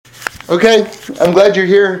Okay, I'm glad you're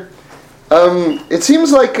here. It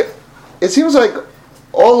seems like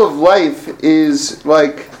all of life is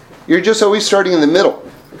like you're just always starting in the middle,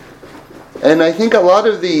 and I think a lot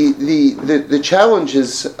of the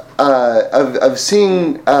challenges of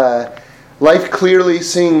seeing life clearly,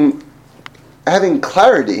 having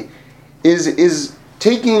clarity, is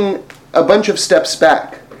taking a bunch of steps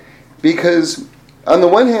back, because on the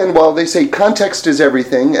one hand, while they say context is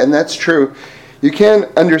everything, and that's true, you can't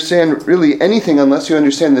understand really anything unless you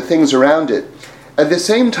understand the things around it. At the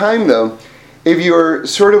same time, though, if you're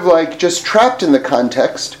sort of like just trapped in the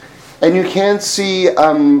context and you can't see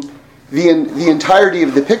the entirety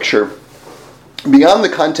of the picture beyond the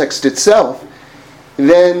context itself,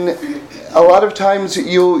 then a lot of times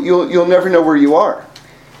you'll never know where you are.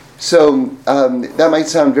 So that might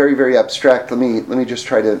sound very, very abstract. Let me just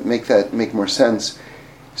try to make more sense.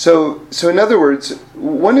 So in other words,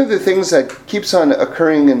 one of the things that keeps on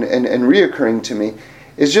occurring and reoccurring to me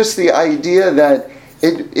is just the idea that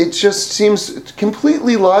it just seems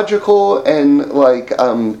completely logical and like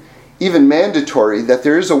even mandatory that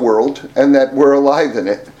there is a world and that we're alive in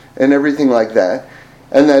it and everything like that,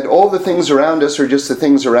 and that all the things around us are just the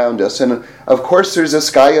things around us, and of course there's a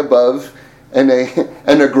sky above and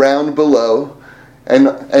a ground below, and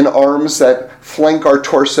arms that flank our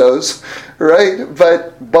torsos, right?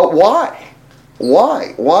 But why?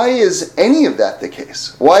 Why is any of that the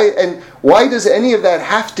case? Why does any of that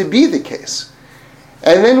have to be the case?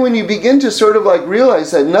 And then when you begin to sort of like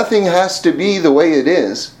realize that nothing has to be the way it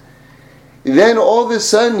is, then all of a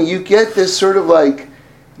sudden you get this sort of like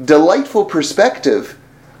delightful perspective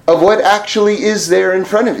of what actually is there in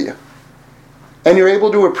front of you. And you're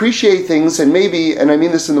able to appreciate things and maybe, and I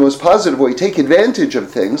mean this in the most positive way, take advantage of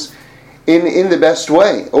things in the best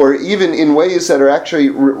way, or even in ways that are actually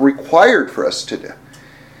required for us to do.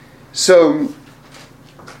 So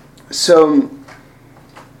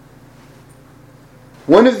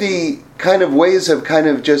one of the kind of ways of kind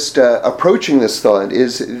of just approaching this thought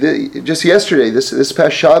is just yesterday, this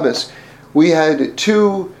past Shabbos, we had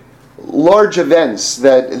two large events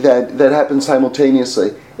that happened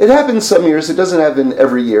simultaneously. It happens some years, it doesn't happen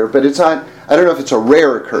every year, but it's not, I don't know if it's a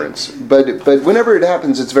rare occurrence, but whenever it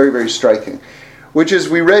happens, it's very, very striking. Which is,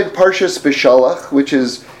 we read Parshas Beshalach, which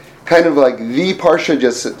is kind of like the Parsha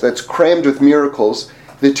that's crammed with miracles,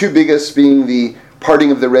 the two biggest being the parting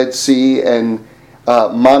of the Red Sea and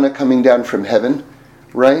manna coming down from heaven,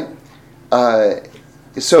 right?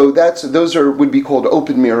 So those would be called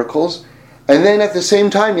open miracles. And then at the same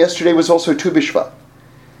time, yesterday was also Tu B'Shvat.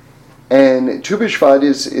 And Tu B'Shvat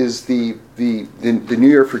is the New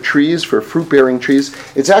Year for trees, for fruit-bearing trees.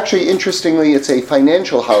 It's actually, interestingly, it's a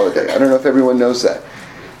financial holiday. I don't know if everyone knows that.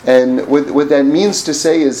 And what that means to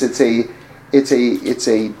say is it's a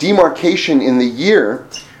demarcation in the year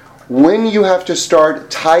when you have to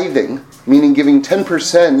start tithing, meaning giving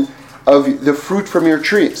 10% of the fruit from your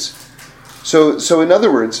trees. So in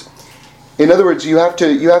other words, you have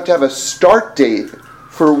to have a start date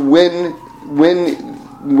for when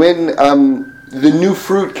the new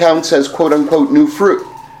fruit counts as quote unquote new fruit,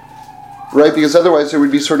 right? Because otherwise there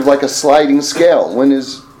would be sort of like a sliding scale. When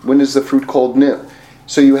is the fruit called new?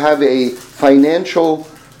 So you have a financial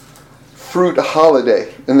fruit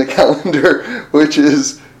holiday in the calendar, which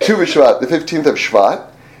is Tu B'Shvat, the 15th of Shvat,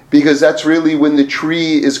 because that's really when the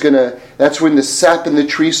tree that's when the sap in the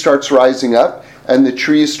tree starts rising up and the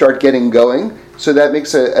trees start getting going. So that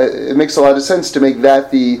makes it makes a lot of sense to make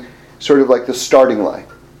that the sort of like the starting line.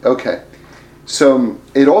 Okay. So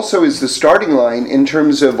it also is the starting line in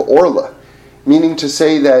terms of Orla, meaning to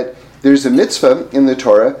say that there's a mitzvah in the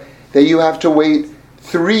Torah that you have to wait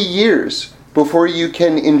 3 years before you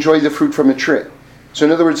can enjoy the fruit from a tree. So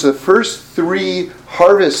in other words, the first 3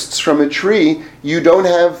 harvests from a tree you're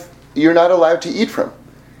not allowed to eat from.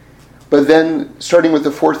 But then starting with the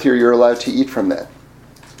 4th year, you're allowed to eat from that.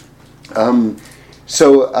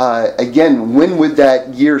 Again, when would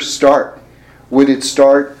that year start? Would it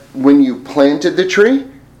start when you planted the tree?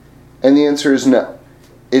 And the answer is no.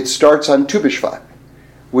 It starts on Tu B'Shvat,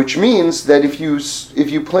 which means that if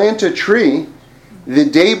you plant a tree the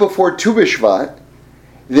day before Tu B'Shvat,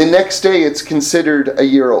 the next day it's considered a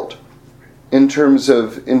year old in terms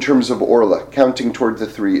of Orla, counting toward the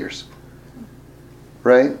 3 years.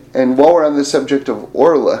 Right? And while we're on the subject of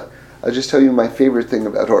Orla, I'll just tell you my favorite thing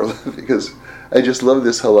about Orla, because I just love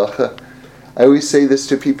this halacha. I always say this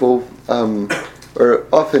to people, or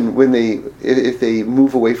often if they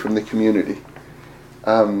move away from the community.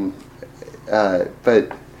 But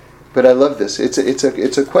I love this.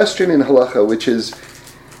 It's a question in halacha, which is,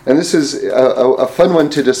 and this is a fun one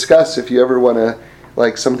to discuss if you ever want to,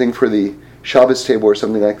 like something for the Shabbos table or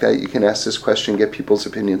something like that, you can ask this question, get people's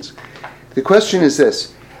opinions. The question is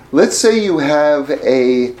this. Let's say you have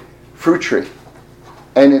a fruit tree,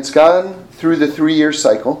 and it's gone through the 3-year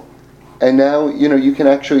cycle, and now, you can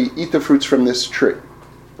actually eat the fruits from this tree,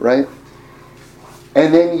 right?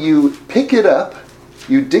 And then you pick it up,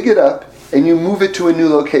 you dig it up, and you move it to a new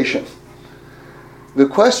location. The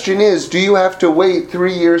question is, do you have to wait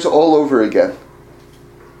 3 years all over again?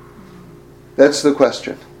 That's the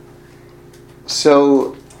question.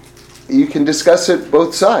 So you can discuss it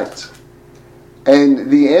both sides. And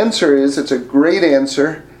the answer is, it's a great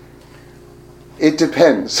answer, it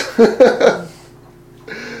depends.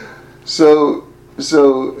 So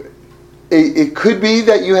it could be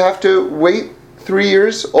that you have to wait 3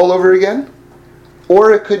 years all over again,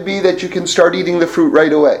 or it could be that you can start eating the fruit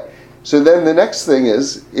right away. So then the next thing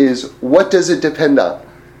is what does it depend on?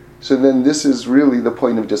 So then this is really the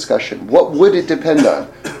point of discussion. What would it depend on?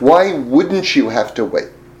 Why wouldn't you have to wait?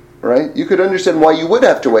 Right? You could understand why you would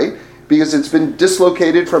have to wait, because it's been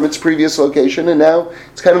dislocated from its previous location and now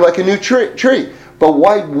it's kind of like a new tree. But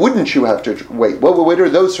why wouldn't you have to wait? What are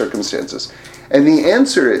those circumstances? And the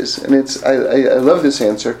answer is, and I love this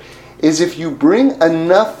answer, is if you bring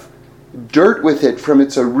enough dirt with it from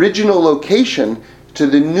its original location to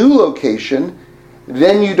the new location,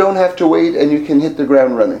 then you don't have to wait and you can hit the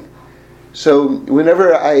ground running. So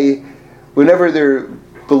whenever there are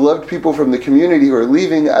beloved people from the community who are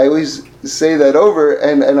leaving, I always say that over,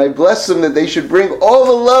 and I bless them that they should bring all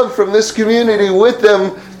the love from this community with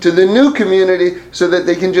them to the new community so that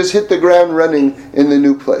they can just hit the ground running in the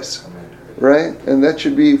new place. Right? And that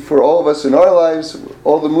should be for all of us in our lives.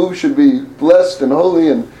 All the moves should be blessed and holy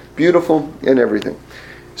and beautiful and everything.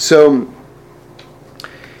 So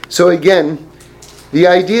again, the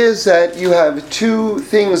idea is that you have two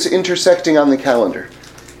things intersecting on the calendar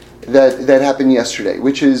that happened yesterday,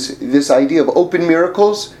 which is this idea of open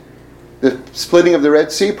miracles, the splitting of the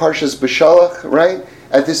Red Sea, Parshas Beshalach, right?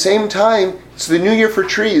 At the same time, it's the new year for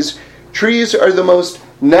trees. Trees are the most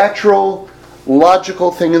natural,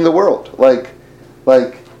 logical thing in the world. Like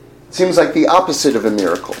it seems like the opposite of a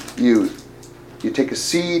miracle. You take a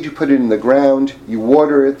seed, you put it in the ground, you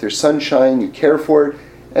water it, there's sunshine, you care for it,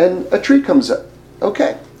 and a tree comes up.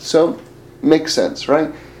 Okay, so makes sense,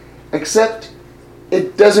 right? Except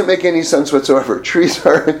it doesn't make any sense whatsoever. Trees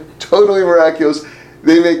are totally miraculous.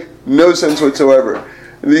 They make no sense whatsoever.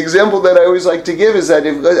 The example that I always like to give is that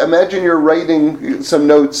imagine you're writing some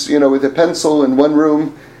notes, with a pencil in one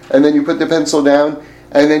room, and then you put the pencil down,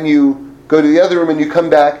 and then you go to the other room and you come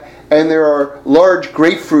back, and there are large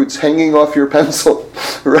grapefruits hanging off your pencil,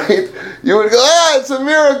 right? You would go, it's a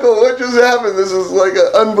miracle. What just happened? This is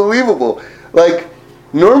unbelievable.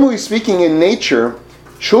 Normally speaking in nature,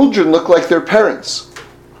 children look like their parents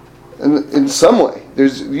in some way.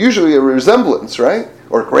 There's usually a resemblance, right?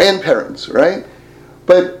 Or grandparents, right?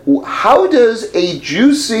 But how does a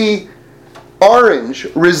juicy orange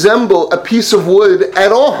resemble a piece of wood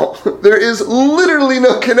at all? There is literally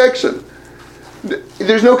no connection.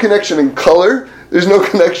 There's no connection in color. There's no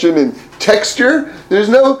connection in texture. There's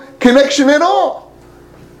no connection at all.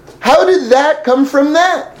 How did that come from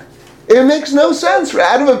that? It makes no sense.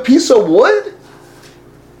 Out of a piece of wood?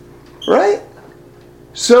 Right?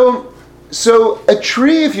 So a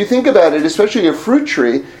tree, if you think about it, especially a fruit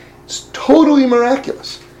tree, it's totally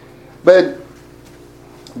miraculous. But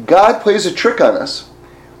God plays a trick on us,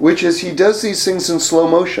 which is He does these things in slow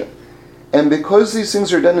motion. And because these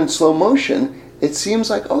things are done in slow motion, it seems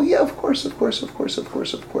like, oh yeah, of course.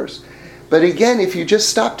 But again, if you just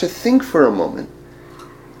stop to think for a moment,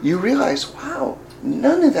 you realize, wow,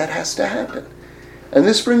 none of that has to happen. And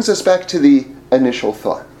this brings us back to the initial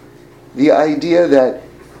thought. The idea that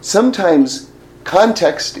sometimes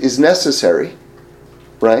context is necessary,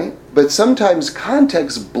 right? But sometimes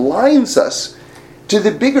context blinds us to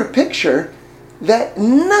the bigger picture that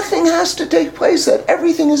nothing has to take place, that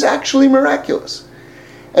everything is actually miraculous.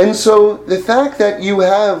 And so the fact that you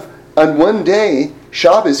have on one day,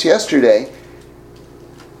 Shabbos yesterday,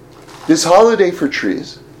 this holiday for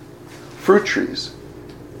trees, fruit trees,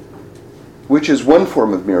 which is one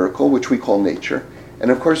form of miracle, which we call nature. And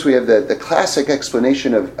of course we have the classic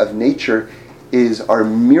explanation of nature are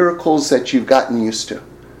miracles that you've gotten used to.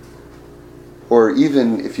 Or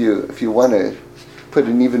even if you want to put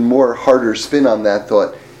an even more harder spin on that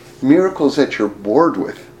thought, miracles that you're bored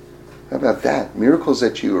with. How about that? Miracles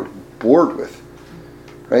that you are bored with.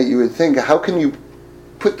 Right? You would think, how can you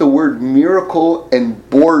put the word miracle and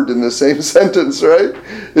bored in the same sentence, right?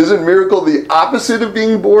 Isn't miracle the opposite of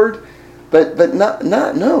being bored? But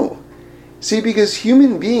no. See, because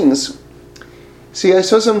human beings, I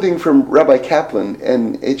saw something from Rabbi Kaplan,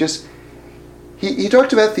 and he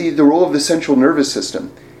talked about the role of the central nervous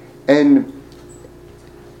system. And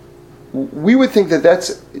we would think that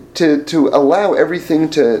that's to allow everything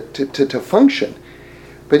to function.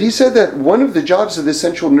 But he said that one of the jobs of the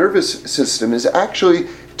central nervous system is actually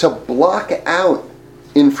to block out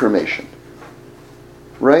information.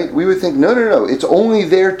 Right? We would think, no, it's only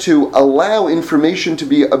there to allow information to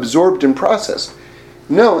be absorbed and processed.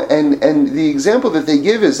 No, and the example that they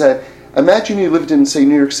give is that, imagine you lived in, say,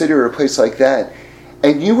 New York City or a place like that,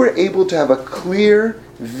 and you were able to have a clear,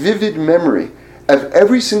 vivid memory of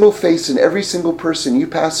every single face and every single person you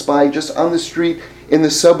passed by just on the street, in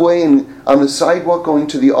the subway, and on the sidewalk going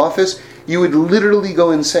to the office. You would literally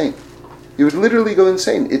go insane. You would literally go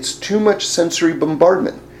insane. It's too much sensory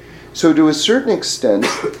bombardment. So to a certain extent,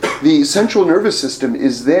 the central nervous system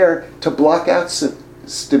is there to block out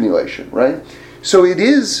stimulation, right? So it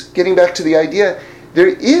is, getting back to the idea, there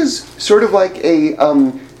is sort of like a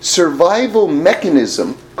survival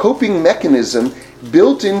mechanism, coping mechanism,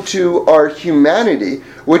 built into our humanity,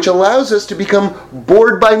 which allows us to become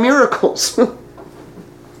bored by miracles.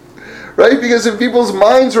 Right? Because if people's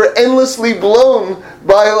minds were endlessly blown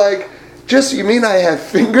by, like, just, you mean I have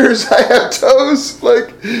fingers, I have toes?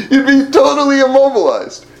 Like, you'd be totally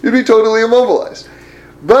immobilized. You'd be totally immobilized.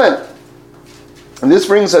 But this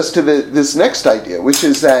brings us to this next idea, which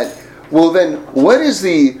is that, well then, what is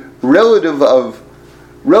the relative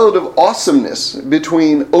awesomeness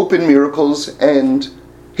between open miracles and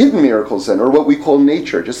hidden miracles then, or what we call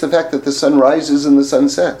nature? Just the fact that the sun rises and the sun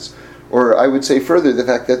sets. Or I would say further, the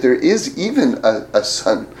fact that there is even a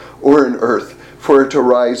sun or an earth for it to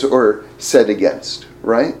rise or set against,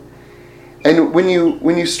 right? And when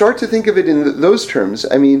you start to think of it in those terms,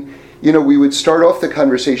 I mean, we would start off the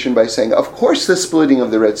conversation by saying, of course the splitting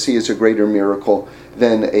of the Red Sea is a greater miracle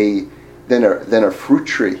than a fruit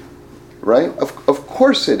tree, right? Of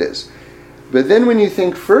course it is. But then when you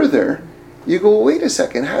think further, you go, well, wait a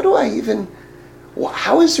second,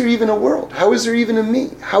 how is there even a world? How is there even a me?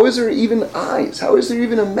 How is there even eyes? How is there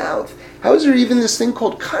even a mouth? How is there even this thing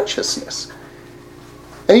called consciousness?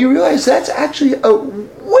 And you realize that's actually a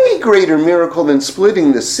way greater miracle than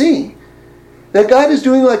splitting the sea. That God is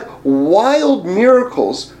doing like wild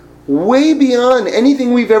miracles way beyond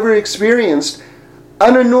anything we've ever experienced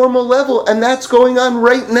on a normal level, and that's going on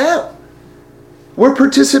right now. We're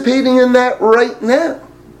participating in that right now.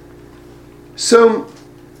 So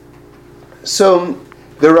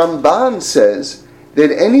the Ramban says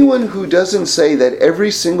that anyone who doesn't say that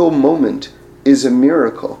every single moment is a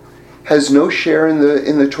miracle has no share in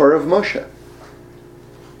the Torah of Moshe.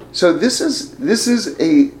 So this is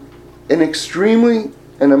an extremely,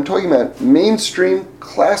 and I'm talking about mainstream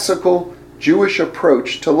classical Jewish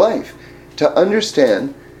approach to life, to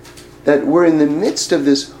understand that we're in the midst of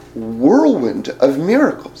this whirlwind of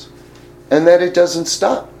miracles and that it doesn't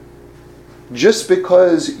stop. Just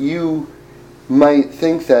because you might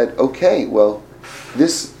think that, okay, well,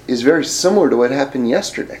 this is very similar to what happened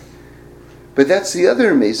yesterday. But that's the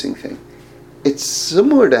other amazing thing. It's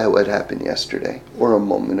similar to what happened yesterday or a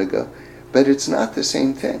moment ago, but it's not the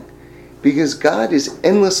same thing. Because God is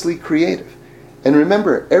endlessly creative. And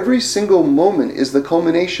remember, every single moment is the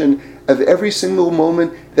culmination of every single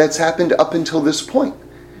moment that's happened up until this point.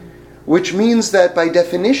 Which means that by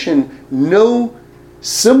definition, no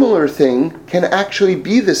similar thing can actually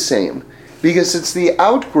be the same. Because it's the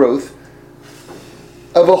outgrowth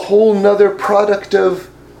of a whole nother product of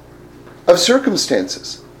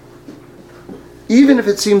circumstances. Even if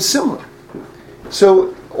it seems similar.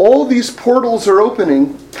 So all these portals are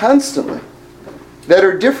opening constantly that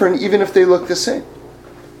are different even if they look the same.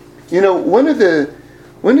 One of the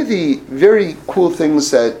very cool things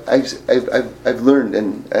that I've learned,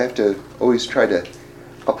 and I have to always try to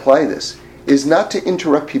apply this, is not to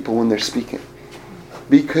interrupt people when they're speaking.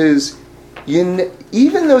 Because even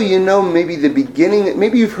though maybe the beginning,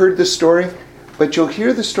 maybe you've heard the story, but you'll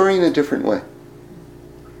hear the story in a different way.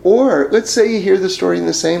 Or let's say you hear the story in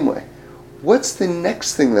the same way. What's the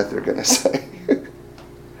next thing that they're going to say?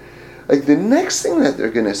 Like the next thing that they're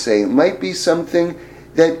going to say might be something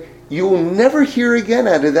that you will never hear again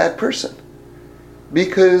out of that person.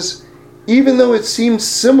 Because even though it seems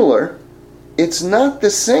similar, it's not the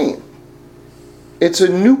same. It's a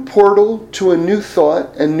new portal to a new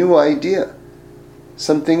thought and new idea.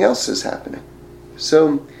 Something else is happening.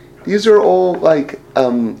 So these are all like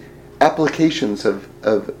applications of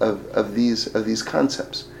these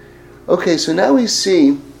concepts. Okay, so now we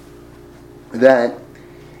see that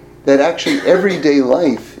actually everyday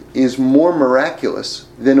life is more miraculous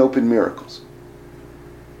than open miracles.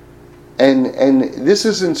 And this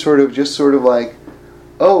isn't sort of like,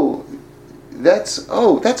 oh, that's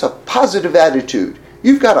a positive attitude.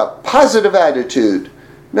 You've got a positive attitude.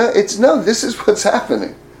 No, this is what's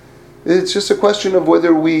happening. It's just a question of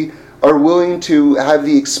whether we are willing to have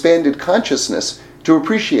the expanded consciousness to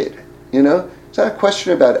appreciate it. It's not a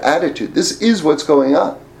question about attitude. This is what's going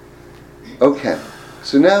on. Okay,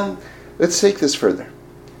 so now let's take this further.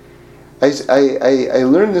 I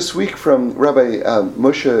learned this week from Rabbi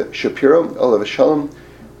Moshe Shapiro, Olav Shalom.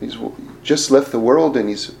 He's just left the world, and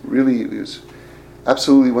he was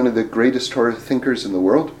absolutely one of the greatest Torah thinkers in the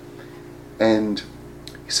world. And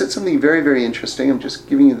he said something very, very interesting. I'm just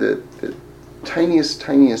giving you the tiniest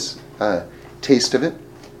taste of it,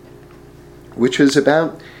 which was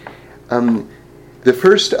about the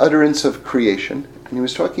first utterance of creation. And he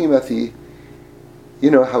was talking about how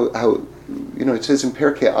it says in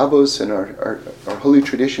Pirkei Avos, and our holy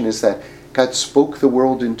tradition is that God spoke the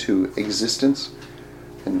world into existence.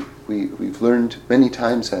 And we've learned many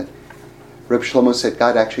times that Reb Shlomo said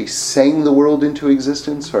God actually sang the world into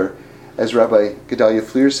existence, or as Rabbi Gedalia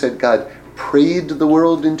Fleer said, God prayed the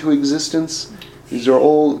world into existence. These are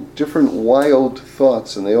all different wild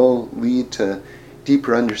thoughts, and they all lead to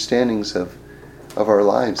deeper understandings of our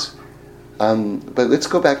lives. But let's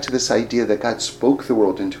go back to this idea that God spoke the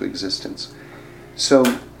world into existence. So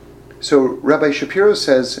Rabbi Shapiro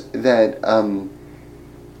says that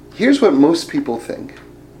here's what most people think,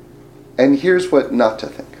 and here's what not to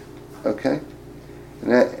think. Okay?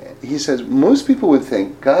 And he says most people would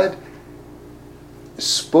think God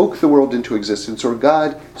spoke the world into existence, or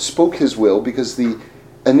God spoke his will, because the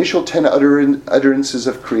initial 10 utterances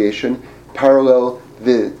of creation parallel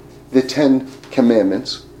the 10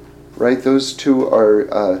 commandments, right? Those two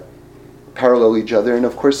are parallel each other, and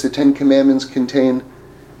of course the 10 commandments contain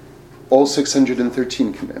all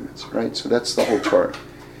 613 commandments, right? So that's the whole Torah.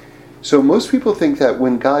 So most people think that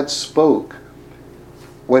when God spoke,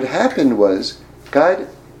 what happened was God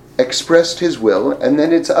expressed his will, and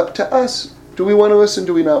then it's up to us. Do we want to listen?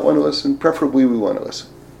 Do we not want to listen? Preferably we want to listen,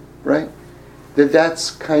 right?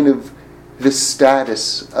 That's kind of the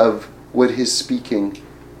status of what his speaking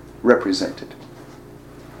represented.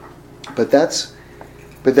 But that's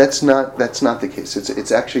not the case.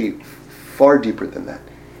 It's actually far deeper than that.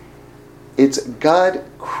 It's God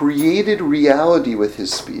created reality with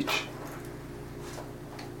his speech,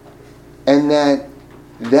 and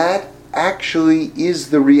that actually is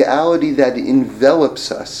the reality that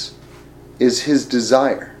envelops us, is his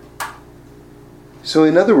desire. So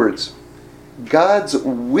in other words, God's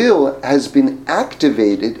will has been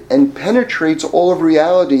activated and penetrates all of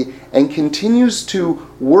reality and continues to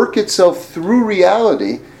work itself through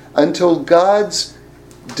reality until God's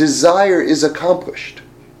desire is accomplished.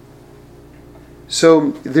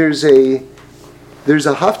 So there's a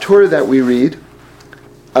Haftorah that we read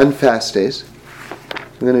on fast days.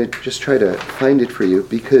 I'm going to just try to find it for you,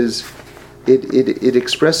 because it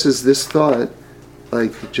expresses this thought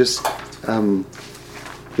like just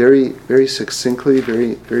very, very succinctly,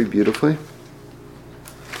 very, very beautifully.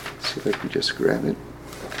 Let's see if I can just grab it.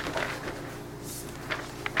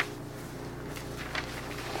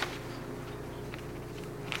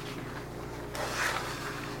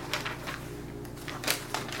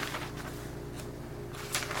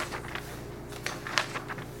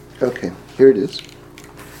 Okay, here it is.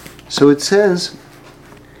 So it says,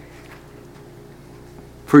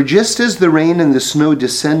 "For just as the rain and the snow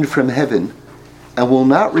descend from heaven, and will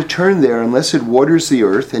not return there unless it waters the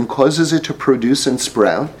earth and causes it to produce and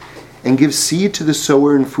sprout, and gives seed to the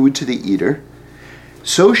sower and food to the eater,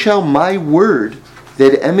 so shall my word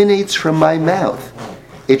that emanates from my mouth.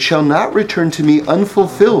 It shall not return to me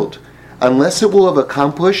unfulfilled, unless it will have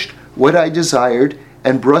accomplished what I desired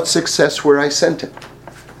and brought success where I sent it."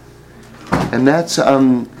 And that's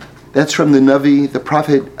from the Navi, the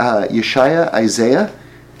prophet Yeshaya, Isaiah,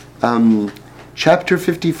 chapter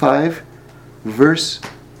 55, verse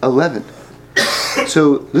 11.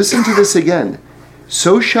 So listen to this again.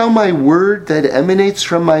 "So shall my word that emanates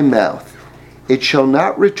from my mouth. It shall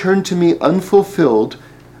not return to me unfulfilled,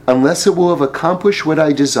 unless it will have accomplished what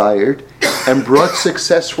I desired and brought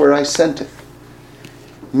success where I sent it."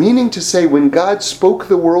 Meaning to say, when God spoke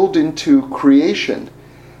the world into creation,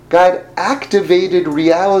 God activated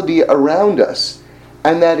reality around us,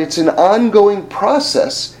 and that it's an ongoing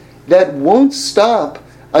process that won't stop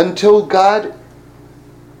until God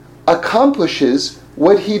accomplishes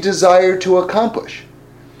what he desired to accomplish.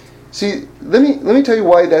 See, let me tell you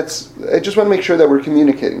why that's. I just want to make sure that we're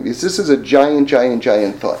communicating, because this is a giant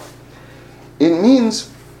thought. It means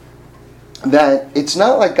that it's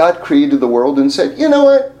not like God created the world and said, "You know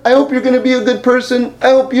what, I hope you're going to be a good person, I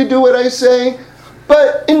hope you do what I say,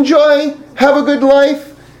 but enjoy, have a good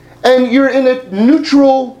life, and you're in a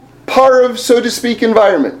neutral parv, so to speak,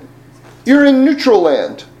 environment. You're in neutral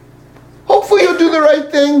land. Hopefully you'll do the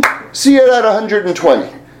right thing. See it at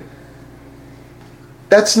 120.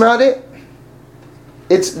 That's not it.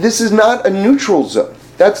 This is not a neutral zone.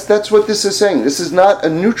 That's what this is saying. This is not a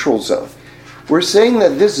neutral zone. We're saying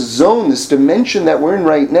that this zone, this dimension that we're in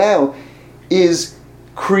right now, is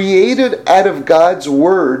created out of God's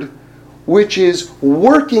Word, which is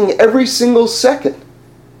working every single second.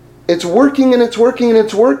 It's working and it's working and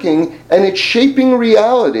it's working, and it's shaping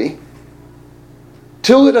reality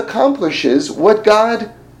till it accomplishes what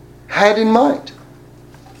God had in mind.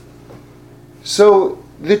 So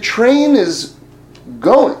the train is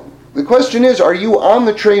going. The question is, are you on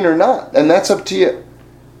the train or not? And that's up to you.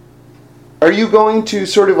 Are you going to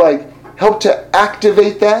sort of like help to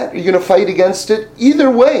activate that? Are you going to fight against it? Either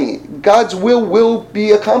way, God's will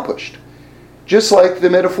be accomplished. Just like the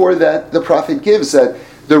metaphor that the prophet gives, that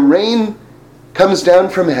the rain comes down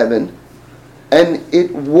from heaven and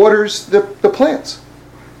it waters the plants.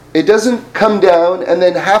 It doesn't come down and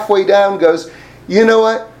then halfway down goes, you know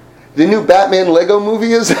what? The new Batman Lego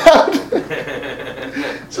movie is out.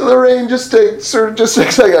 So the rain just takes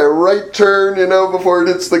like a right turn, before it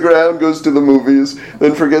hits the ground, goes to the movies,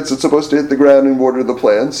 then forgets it's supposed to hit the ground and water the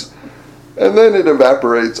plants. And then it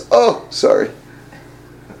evaporates. Oh, sorry.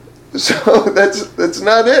 So that's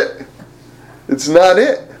not it. It's not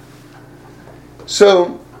it.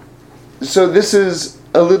 So this is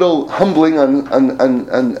a little humbling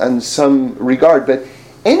on some regard, but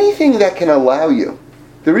anything that can allow you,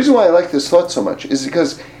 the reason why I like this thought so much is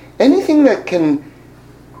because anything that can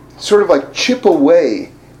sort of like chip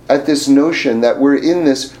away at this notion that we're in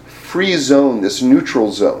this free zone, this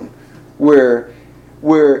neutral zone, where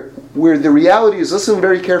the reality is, listen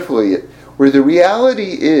very carefully, where the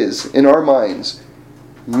reality is in our minds,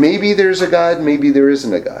 maybe there's a God, maybe there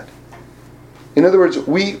isn't a God. In other words,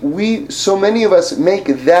 we so many of us make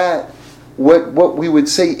that what we would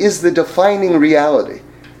say is the defining reality.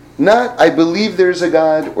 Not, I believe there's a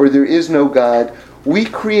God or there is no God. We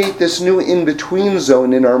create this new in-between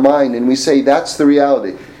zone in our mind and we say that's the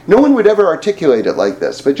reality. No one would ever articulate it like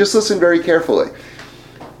this, but just listen very carefully.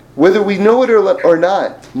 Whether we know it or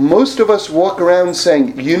not, most of us walk around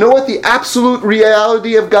saying, you know what the absolute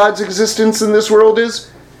reality of God's existence in this world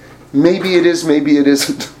is? Maybe it is, maybe it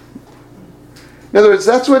isn't. In other words,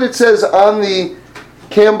 that's what it says on the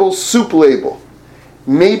Campbell's soup label.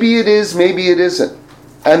 Maybe it is, maybe it isn't.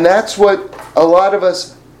 And that's what a lot of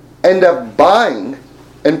us end up buying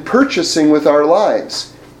and purchasing with our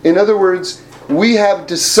lives. In other words, we have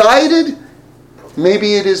decided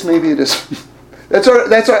maybe it is, maybe it isn't. That's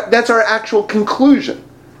our actual conclusion.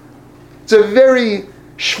 It's a very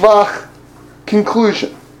schwach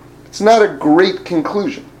conclusion. It's not a great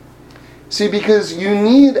conclusion. See, because you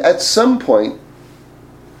need at some point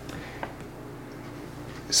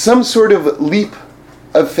some sort of leap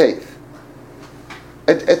of faith.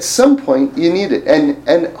 At some point you need it.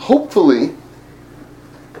 And hopefully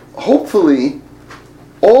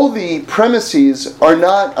all the premises are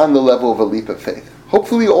not on the level of a leap of faith.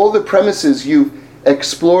 Hopefully all the premises you've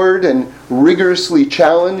explored and rigorously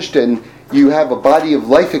challenged, and you have a body of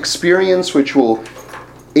life experience which will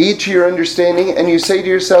aid to your understanding, and you say to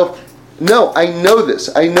yourself, no, I know this,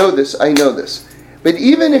 I know this, I know this. But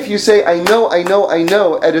even if you say, I know,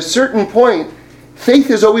 at a certain point,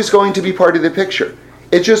 faith is always going to be part of the picture.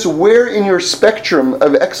 It's just where in your spectrum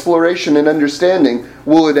of exploration and understanding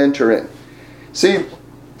will it enter in. See,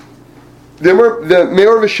 the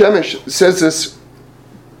Meor V'Shemesh says this.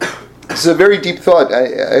 This is a very deep thought.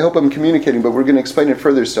 I hope I'm communicating, but we're going to explain it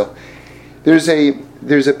further still. There's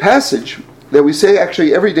a passage that we say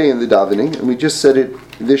actually every day in the davening, and we just said it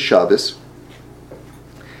this Shabbos.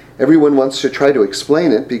 Everyone wants to try to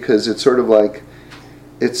explain it because it's sort of like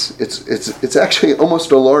it's actually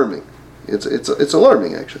almost alarming. It's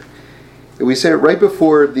alarming actually. We say it right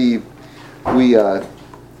before we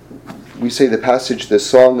say the passage, the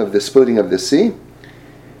song of the splitting of the sea.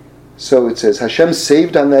 So it says, Hashem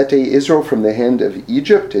saved on that day Israel from the hand of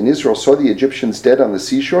Egypt, and Israel saw the Egyptians dead on the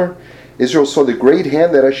seashore. Israel saw the great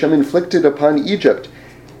hand that Hashem inflicted upon Egypt,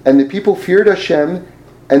 and the people feared Hashem,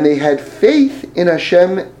 and they had faith in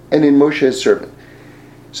Hashem and in Moshe his servant.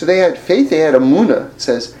 So they had faith, they had emunah. It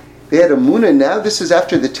says, they had emunah. Now this is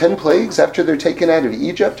after the 10 plagues, after they're taken out of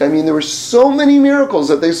Egypt. I mean, there were so many miracles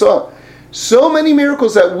that they saw. So many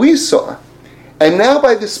miracles that we saw. And now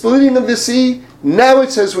by the splitting of the sea, now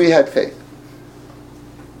it says we had faith.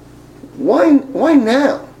 Why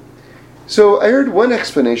now? So I heard one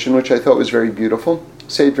explanation which I thought was very beautiful. I'll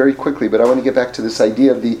say it very quickly, but I want to get back to this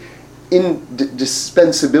idea of the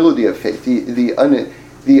indispensability of faith,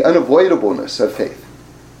 the unavoidableness of faith.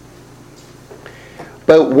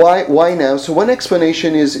 But why now? So one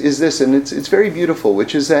explanation is this, and it's very beautiful,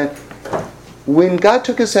 which is that when God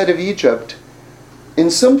took us out of Egypt, in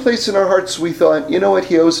some place in our hearts we thought, you know what,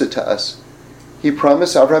 He owes it to us. He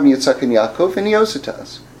promised Abraham, Yitzhak, and Yaakov, and He owes it to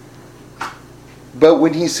us. But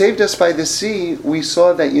when He saved us by the sea, we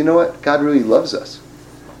saw that, you know what, God really loves us.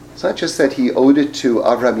 It's not just that He owed it to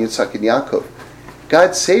Abraham, Yitzhak, and Yaakov.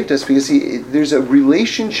 God saved us because there's a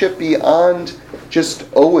relationship beyond just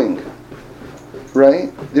owing,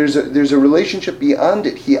 right? There's a relationship beyond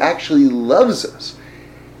it. He actually loves us.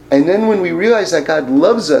 And then when we realized that God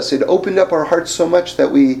loves us, it opened up our hearts so much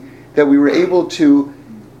that we were able to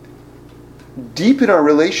deepen our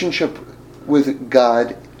relationship with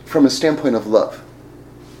God from a standpoint of love.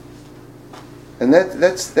 And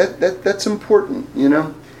that's important, you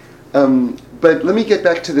know. But let me get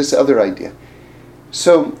back to this other idea.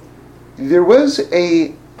 So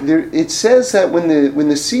it says that when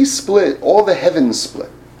the sea split, all the heavens split,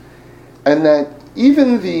 and that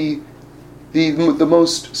even the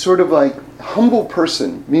most sort of like humble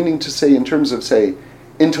person, meaning to say in terms of, say,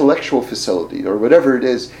 intellectual facility or whatever it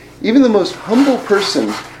is, even the most humble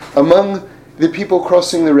person among the people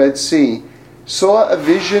crossing the Red Sea saw a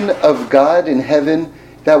vision of God in heaven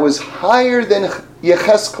that was higher than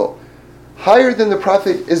Yecheskel, higher than the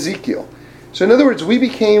prophet Ezekiel. So in other words, we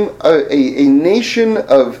became a nation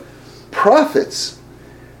of prophets.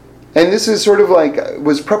 And this is sort of like,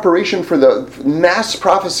 was preparation for the mass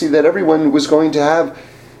prophecy that everyone was going to have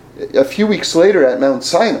a few weeks later at Mount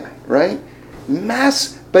Sinai, right?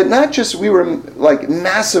 Mass, but not just we were like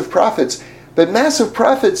massive prophets, but massive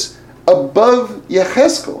prophets above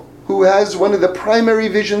Yecheskel, who has one of the primary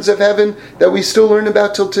visions of heaven that we still learn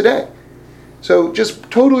about till today. So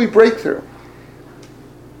just totally breakthrough.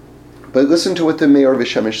 But listen to what the Meor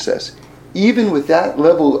V'Shemesh says. Even with that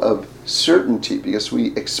level of certainty, because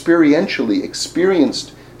we experientially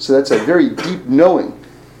experienced, so that's a very deep knowing,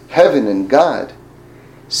 heaven and God,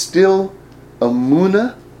 still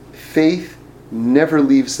Amunah, faith, never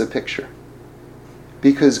leaves the picture.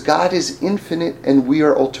 Because God is infinite and we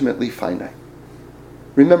are ultimately finite.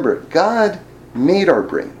 Remember, God made our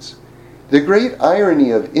brains. The great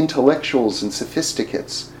irony of intellectuals and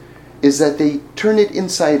sophisticates is that they turn it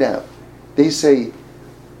inside out. They say,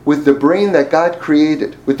 with the brain that God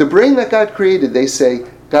created, they say,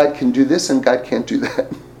 God can do this and God can't do that.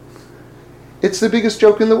 It's the biggest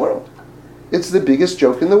joke in the world. It's the biggest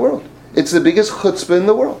joke in the world. It's the biggest chutzpah in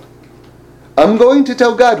the world. I'm going to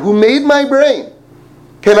tell God, who made my brain,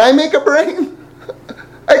 can I make a brain?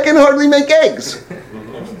 I can hardly make eggs.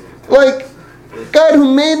 Like, God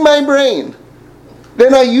who made my brain.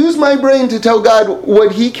 Then I use my brain to tell God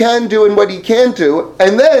what He can do and what He can't do.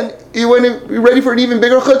 And then, you ready for an even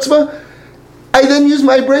bigger chutzpah? I then use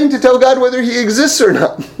my brain to tell God whether He exists or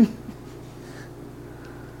not.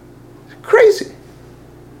 Crazy.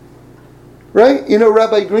 Right? You know,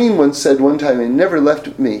 Rabbi Green once said one time, and never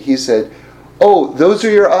left me, he said, oh, those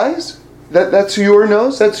are your eyes? That's your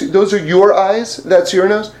nose? Those are your eyes? That's your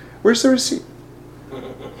nose? Where's the receipt?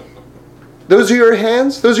 Those are your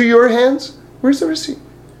hands? Those are your hands? Where's the receipt?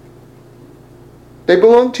 They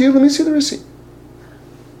belong to you? Let me see the receipt.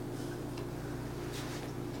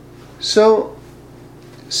 So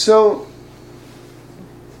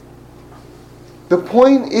the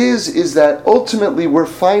point is that ultimately we're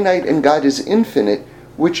finite and God is infinite,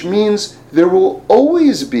 which means there will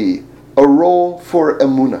always be a role for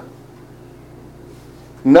emunah.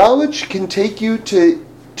 Knowledge can take you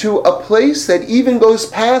to a place that even goes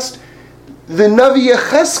past the Navi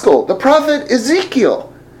Yecheskel, the prophet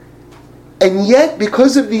Ezekiel. And yet,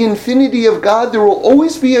 because of the infinity of God, there will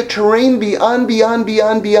always be a terrain beyond,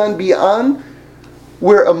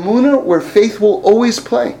 where emunah, where faith will always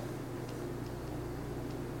play.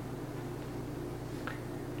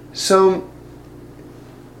 So,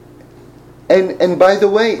 and by the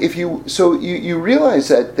way, you realize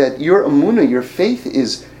that your emunah, your faith,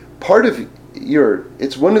 is part of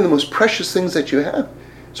it's one of the most precious things that you have.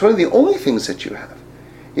 It's one of the only things that you have.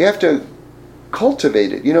 You have to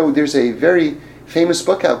cultivate it. You know, there's a very famous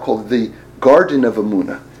book out called The Garden of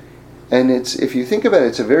Emunah. And if you think about it,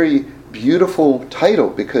 it's a very beautiful title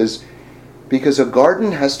because a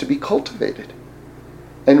garden has to be cultivated.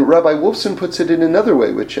 And Rabbi Wolfson puts it in another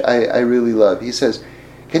way, which I really love. He says,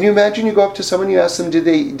 can you imagine you go up to someone, you ask them, did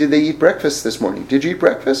they eat breakfast this morning? Did you eat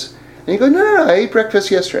breakfast? And you go, no, I ate breakfast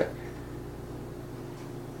yesterday.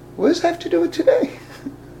 What does that have to do with today?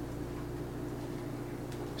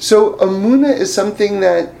 So emunah is something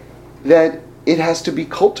that it has to be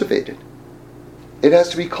cultivated. It has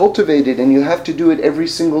to be cultivated, and you have to do it every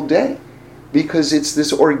single day. because it's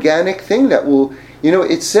this organic thing that will,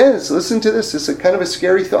 it says, listen to this, it's a kind of a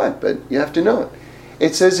scary thought, but you have to know it.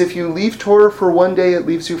 It says if you leave Torah for one day, it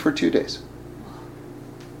leaves you for 2 days.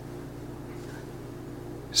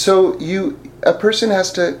 So a person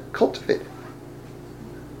has to cultivate it.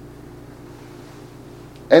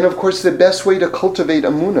 And of course the best way to cultivate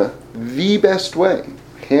Amunah, the best way,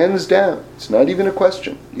 hands down, it's not even a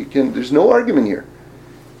question. There's no argument here.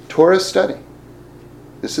 Torah study.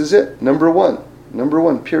 This is it. Number one,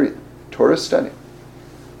 period. Torah study.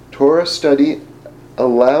 Torah study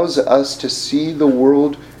allows us to see the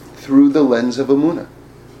world through the lens of Amunah.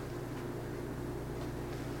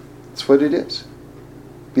 That's what it is.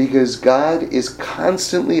 Because God is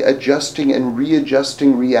constantly adjusting and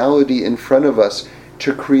readjusting reality in front of us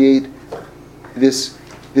to create this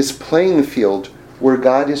playing field where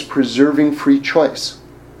God is preserving free choice.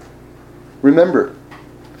 Remember,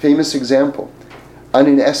 famous example, on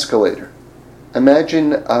an escalator.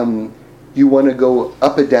 Imagine you want to go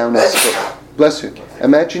up a down escalator. Bless you.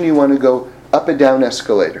 Imagine you want to go up a down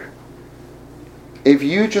escalator. If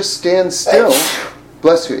you just stand still,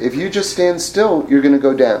 bless you, if you just stand still, you're going to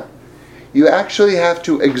go down. You actually have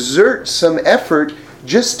to exert some effort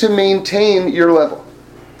just to maintain your level.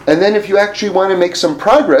 And then if you actually want to make some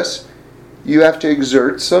progress, you have to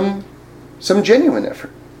exert some genuine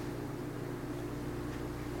effort.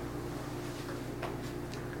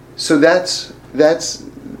 So that's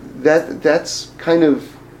kind of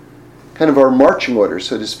our marching order,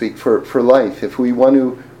 so to speak, for life. If we want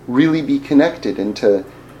to really be connected and to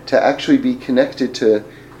actually be connected to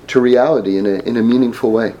reality in a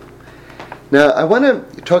meaningful way. Now, I want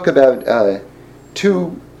to talk about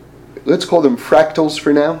two, let's call them fractals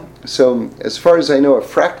for now. So, as far as I know, a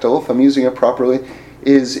fractal, if I'm using it properly,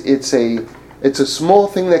 it's a small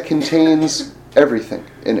thing that contains everything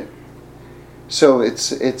in it. So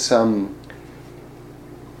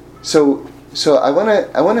so I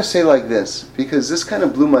want to say like this, because this kind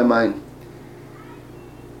of blew my mind.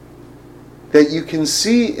 That you can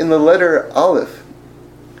see in the letter Aleph,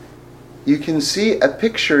 you can see a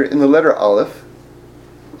picture in the letter Aleph.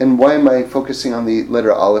 And why am I focusing on the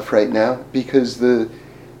letter Aleph right now? Because the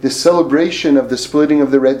celebration of the splitting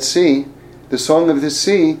of the Red Sea, the Song of the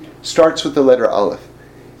Sea, starts with the letter Aleph.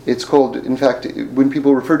 It's called, in fact, when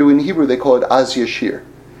people refer to it in Hebrew, they call it Az Yashir,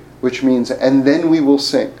 which means, and then we will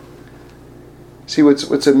sing. See,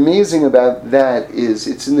 what's amazing about that is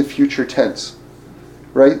it's in the future tense,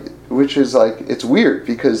 right? Which is like, it's weird,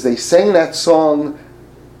 because they sang that song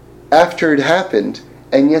after it happened,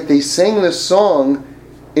 and yet they sang the song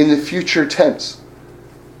in the future tense.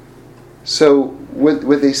 So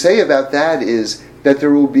what they say about that is that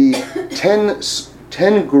there will be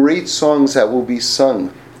 10 great songs that will be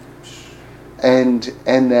sung, and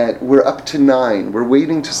that we're up to 9. We're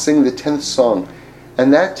waiting to sing the 10th song,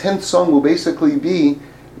 and that 10th song will basically be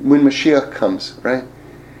when Mashiach comes, right?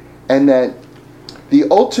 And that the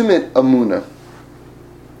ultimate Amunah,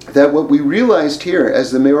 that what we realized here,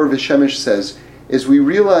 as the Meor V'Shemesh says, is we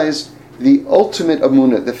realized the ultimate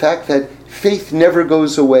Amunah, the fact that faith never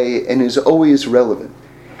goes away and is always relevant.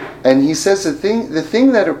 And he says the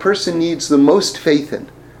thing that a person needs the most faith in,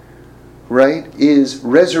 right, is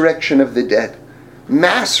resurrection of the dead.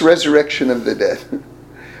 Mass resurrection of the dead.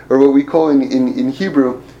 Or what we call in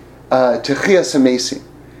Hebrew, Techiyas HaMesim.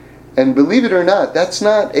 And believe it or not, that's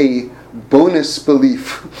not a bonus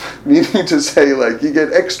belief. Meaning to say, like, you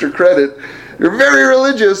get extra credit. You're very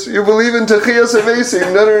religious. You believe in Techiyas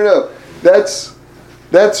HaMesim. No.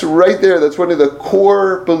 That's right there. That's one of the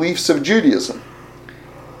core beliefs of Judaism.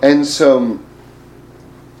 And so,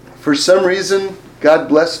 for some reason, God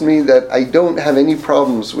blessed me that I don't have any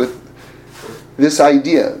problems with this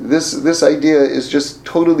idea. This idea is just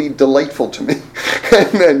totally delightful to me,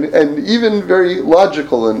 and even very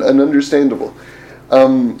logical and understandable.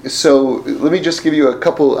 So let me just give you a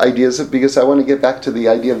couple ideas, because I want to get back to the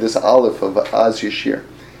idea of this Aleph of Az Yashir,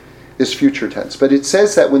 this future tense. But it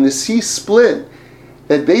says that when the sea split,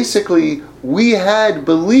 that basically we had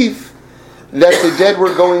belief that the dead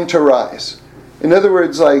were going to rise. In other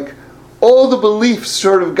words, like, all the beliefs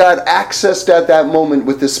sort of got accessed at that moment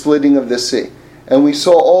with the splitting of the sea. And we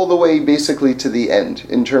saw all the way basically to the end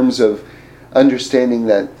in terms of understanding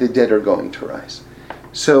that the dead are going to rise.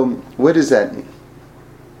 So what does that mean?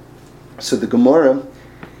 So the Gemara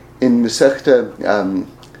in Masechta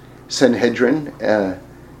Sanhedrin,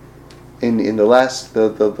 in the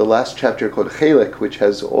last chapter called Chelek, which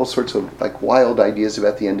has all sorts of like wild ideas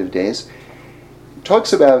about the end of days,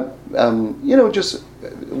 talks about just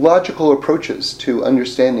logical approaches to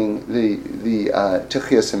understanding the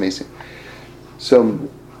Techiyas HaMesim. So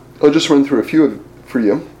I'll just run through a few for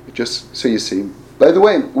you. just so you see. By the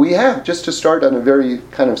way, we have, just to start on a very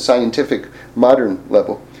kind of scientific, modern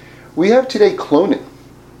level, we have today cloning.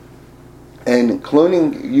 And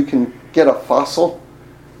cloning, you can get a fossil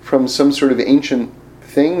from some sort of ancient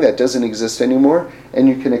thing that doesn't exist anymore, and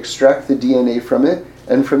you can extract the DNA from it,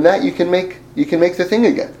 and from that you can make the thing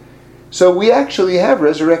again. So we actually have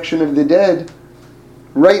resurrection of the dead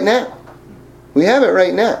right now. We have it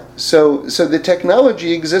right now. So the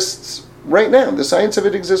technology exists right now. The science of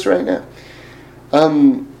it exists right now.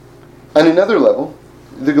 On another level,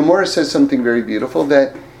 the Gemara says something very beautiful,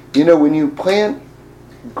 that, when you plant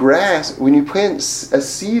grass, when you plant a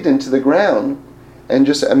seed into the ground, and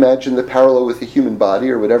just imagine the parallel with the human body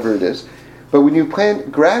or whatever it is, but when you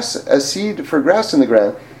plant a seed for grass in the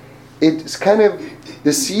ground, it's kind of,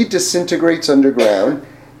 the seed disintegrates underground,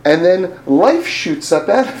 and then life shoots up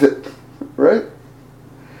out of it, right?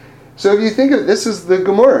 So if you think of it, this is the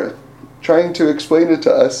Gemara trying to explain it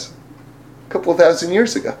to us a couple thousand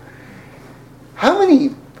years ago. How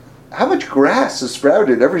much grass is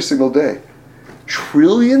sprouted every single day?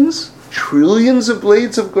 Trillions of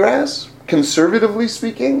blades of grass, conservatively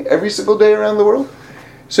speaking, every single day around the world.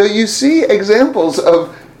 So you see examples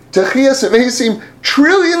of Techiyas Amesim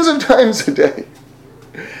trillions of times a day.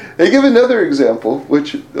 They give another example,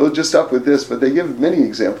 which they'll just stop with this, but they give many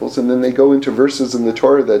examples, and then they go into verses in the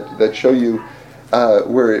Torah that show you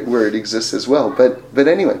where it exists as well. But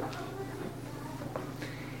anyway,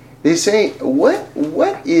 they say,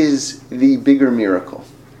 what is the bigger miracle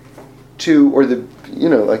or the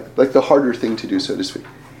like the harder thing to do, so to speak?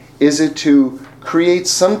 Is it to create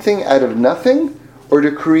something out of nothing, or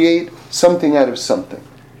to create something out of something?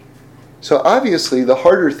 So obviously the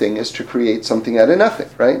harder thing is to create something out of nothing,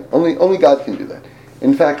 right? Only God can do that.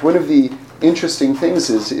 In fact, one of the interesting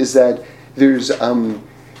things is that there's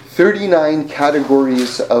 39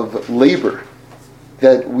 categories of labor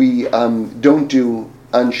that we don't do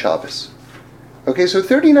on Shabbos. Okay, so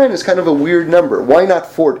 39 is kind of a weird number. Why not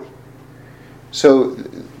 40? So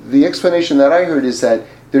the explanation that I heard is that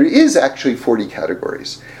there is actually 40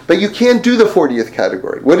 categories, but you can't do the 40th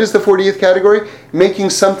category. What is the 40th category? Making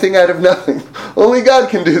something out of nothing. Only God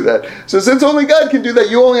can do that. So since only God can do that,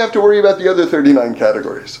 you only have to worry about the other 39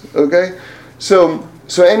 categories. Okay? So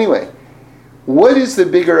anyway, what is the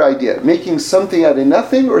bigger idea? Making something out of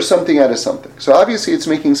nothing or something out of something? So obviously it's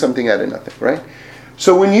making something out of nothing, right?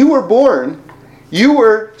 So when you were born, you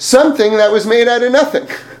were something that was made out of nothing.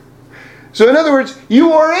 So in other words,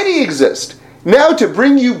 you already exist. Now to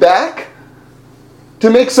bring you back,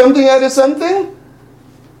 to make something out of something,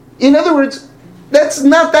 in other words, that's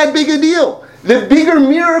not that big a deal. The bigger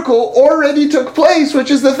miracle already took place,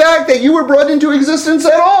 which is the fact that you were brought into existence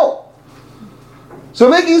at all. So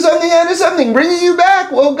making something out of something, bringing you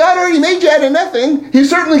back, well, God already made you out of nothing. He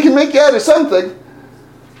certainly can make you out of something.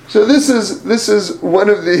 So this is one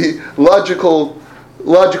of the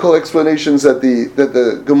logical explanations that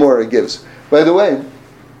the Gemara gives. By the way,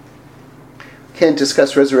 can't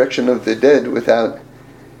discuss resurrection of the dead without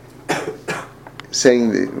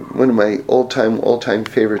saying one of my all-time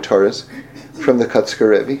favorite Torahs from the Kotzker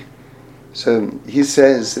Rebbe. So he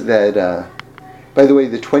says that, by the way,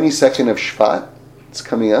 the 22nd of Shvat, it's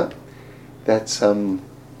coming up. That's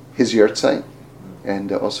his yahrzeit,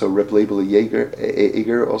 and also Reb Leibel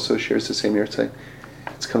Eger also shares the same yahrzeit.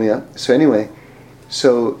 It's coming up. So anyway,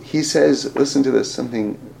 so he says, listen to this,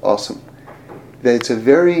 something awesome, that it's a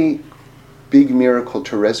very big miracle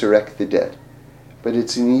to resurrect the dead, but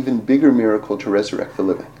it's an even bigger miracle to resurrect the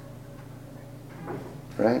living.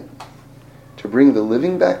 Right? To bring the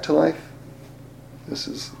living back to life, this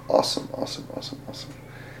is awesome.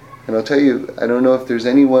 And I'll tell you, I don't know if there's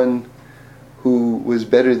anyone who was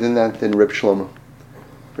better than that than Reb Shlomo.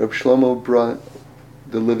 Reb Shlomo brought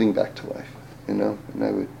the living back to life, and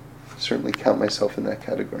I would certainly count myself in that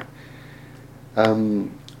category.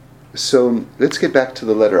 So let's get back to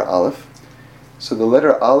the letter Aleph. So the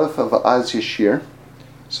letter Aleph of Az Yashir,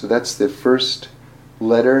 so that's the first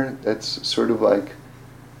letter that's sort of like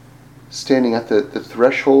standing at the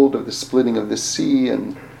threshold of the splitting of the sea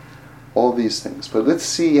and all these things. But let's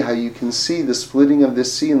see how you can see the splitting of the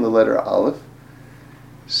sea in the letter Aleph.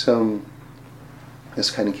 So this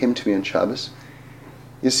kind of came to me on Shabbos.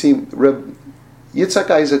 You see, Reb Yitzhak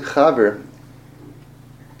Isaac Chaver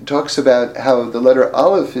talks about how the letter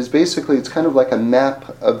Aleph is basically, it's kind of like a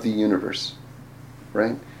map of the universe,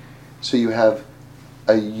 right? So you have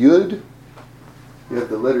a Yud, you have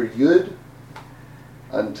the letter Yud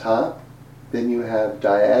on top, then you have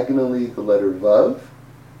diagonally the letter Vav,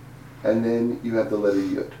 and then you have the letter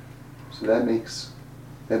Yud. So that makes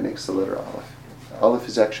the letter Aleph. Aleph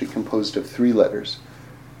is actually composed of three letters.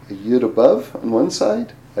 A Yud above on one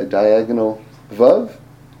side, a diagonal vav,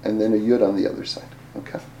 and then a yud on the other side.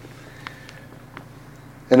 Okay.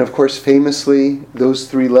 And of course, famously, those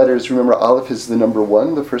three letters, remember Aleph is the number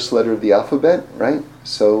 1, the first letter of the alphabet, right?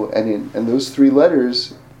 So, and those three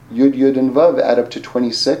letters, Yud, Yud, and Vav, add up to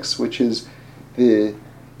 26, which is the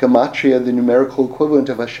gematria, the numerical equivalent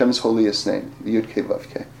of Hashem's holiest name, the Yud Kei Vav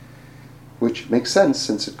Kei. Which makes sense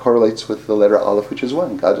since it correlates with the letter Aleph, which is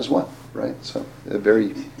 1. God is 1, right? So,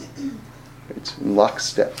 it's in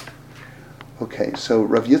lockstep. Okay, so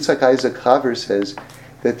Rav Yitzhak Isaac Haver says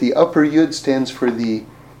that the upper Yud stands for the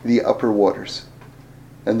upper waters,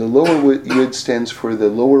 and the lower Yud stands for the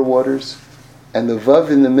lower waters, and the Vav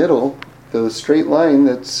in the middle, the straight line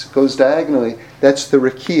that goes diagonally, that's the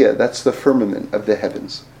Rakia, that's the firmament of the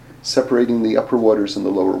heavens, separating the upper waters and the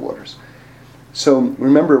lower waters. So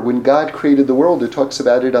remember, when God created the world, it talks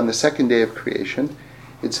about it on the second day of creation.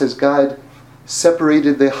 It says God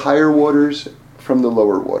separated the higher waters from the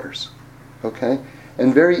lower waters. Okay?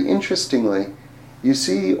 And very interestingly, you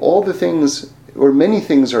see all the things, or many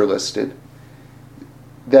things are listed,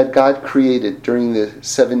 that God created during the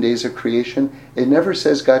 7 days of creation. It never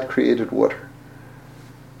says God created water.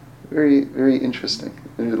 Very, very interesting.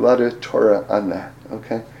 There's a lot of Torah on that.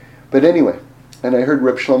 Okay? But anyway, and I heard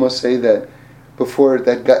Reb Shlomo say that before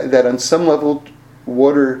that on some level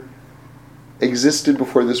water existed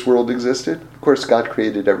before this world existed. Of course, God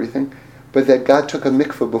created everything, but that God took a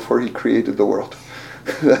mikveh before He created the world.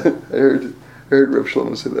 I heard Reb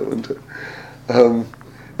Shlomo say that one time.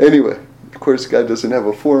 Anyway, of course, God doesn't have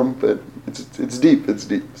a form, but it's deep. It's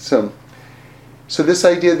deep. So this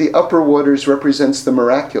idea, the upper waters represents the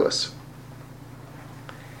miraculous.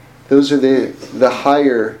 Those are the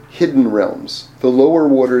higher hidden realms. The lower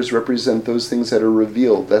waters represent those things that are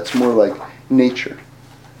revealed. That's more like nature,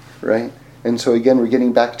 right? And so again, we're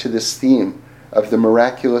getting back to this theme of the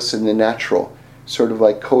miraculous and the natural, sort of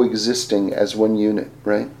like coexisting as one unit,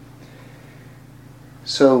 right?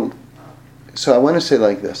 So I want to say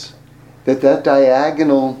like this, that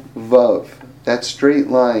diagonal vav, that straight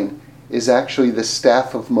line, is actually the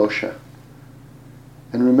staff of Moshe.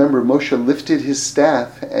 And remember, Moshe lifted his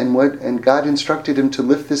staff, and God instructed him to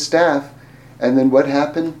lift the staff, and then what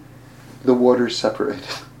happened? The waters separated.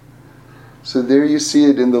 So there you see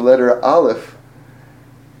it in the letter Aleph.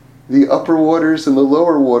 The upper waters and the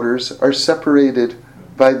lower waters are separated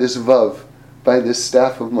by this vav, by this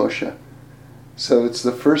staff of Moshe. So it's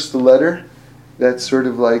the first letter that's sort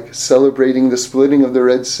of like celebrating the splitting of the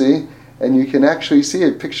Red Sea, and you can actually see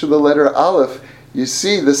it. Picture the letter Aleph. You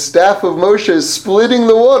see the staff of Moshe is splitting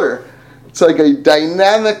the water. It's like a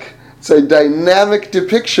dynamic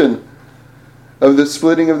depiction of the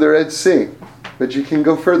splitting of the Red Sea. But you can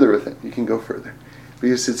go further with it. You can go further.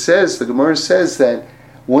 Because it says, the Gemara says that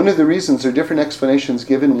one of the reasons, there are different explanations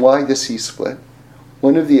given why the sea split.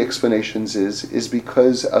 One of the explanations is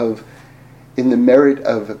because of, in the merit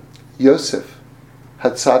of Yosef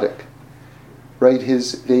Hatzadik, right?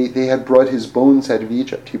 They had brought his bones out of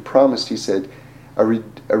Egypt. He promised, he said, a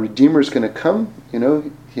Redeemer is going to come. You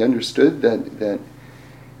know, he understood that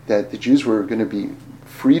the Jews were going to be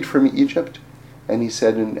freed from Egypt. And he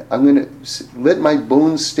said, and I'm going to let my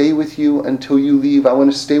bones stay with you until you leave. I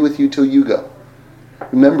want to stay with you till you go.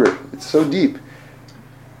 Remember, it's so deep.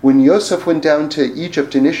 When Yosef went down to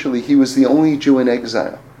Egypt initially, he was the only Jew in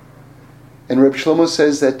exile. And Reb Shlomo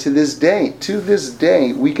says that to this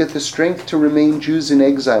day, we get the strength to remain Jews in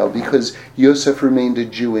exile because Yosef remained a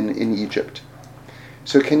Jew in Egypt.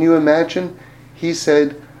 So can you imagine? He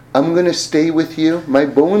said, I'm going to stay with you. My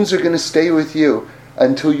bones are going to stay with you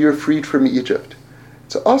until you're freed from Egypt.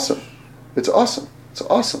 It's awesome. It's awesome. It's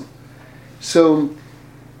awesome. So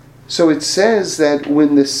it says that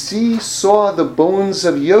when the sea saw the bones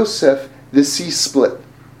of Yosef, the sea split.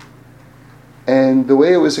 And the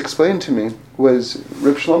way it was explained to me was,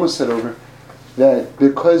 Reb Shlomo said over, that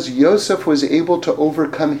because Yosef was able to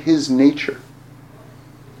overcome his nature,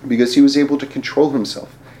 because he was able to control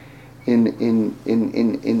himself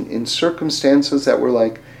in circumstances that were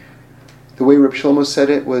like, the way Reb Shlomo said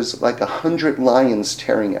it was like 100 lions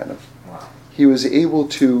tearing at him. Wow. He was able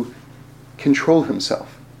to control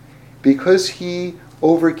himself. Because he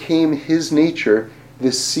overcame his nature,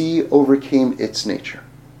 the sea overcame its nature.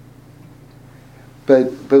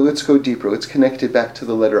 But let's go deeper. Let's connect it back to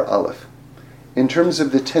the letter Aleph. In terms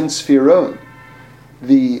of the 10 sfirot,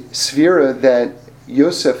 the sphira that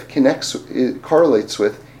Yosef correlates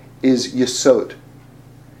with is Yesod.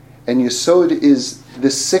 And Yesod is the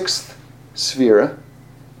 6th sphira,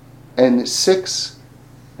 and the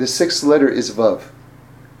sixth letter is Vav.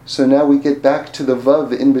 So now we get back to the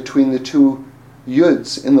Vav in between the two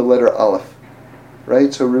Yuds in the letter Aleph.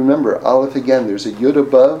 right? So remember, Aleph again, there's a Yud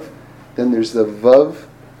above, then there's the Vav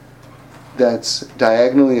that's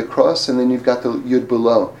diagonally across, and then you've got the Yud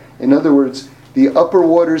below. In other words, the upper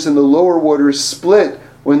waters and the lower waters split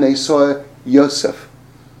when they saw Yosef,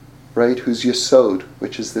 right, who's Yesod,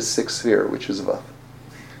 which is the sixth sphere, which is Vav.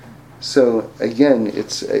 So again,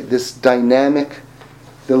 it's this dynamic,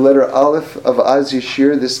 the letter Aleph of Az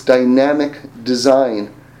Yashir, this dynamic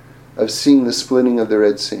design of seeing the splitting of the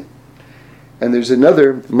Red Sea. And there's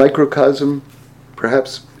another microcosm,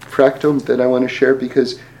 perhaps fractal, that I want to share,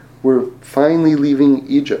 because we're finally leaving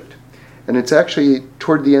Egypt. And it's actually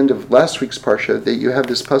toward the end of last week's Parsha that you have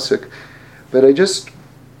this pasuk. But I just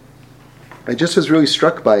was really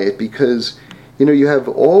struck by it, because, you have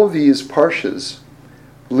all these Parshas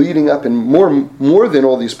leading up, and more than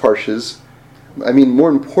all these Parshas, more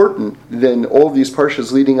important than all these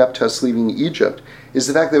Parshas leading up to us leaving Egypt, is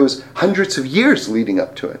the fact that there was hundreds of years leading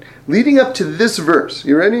up to it. Leading up to this verse.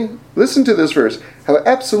 You ready? Listen to this verse, how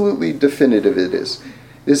absolutely definitive it is.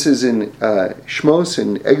 This is in Shmos,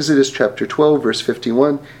 in Exodus chapter 12, verse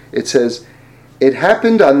 51. It says, "It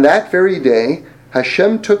happened on that very day,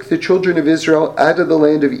 Hashem took the children of Israel out of the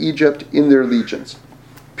land of Egypt in their legions."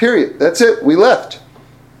 Period. That's it. We left.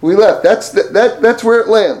 That's where it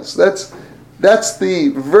lands. That's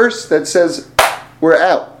the verse that says we're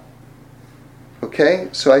out. Okay?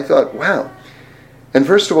 So I thought, wow. And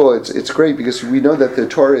first of all, it's great because we know that the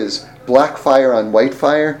Torah is black fire on white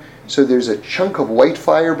fire. So there's a chunk of white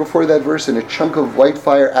fire before that verse and a chunk of white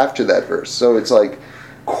fire after that verse. So it's like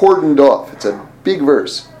cordoned off. It's a big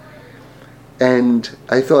verse. And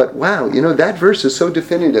I thought, wow, that verse is so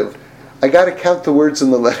definitive. I got to count the words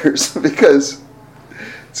and the letters because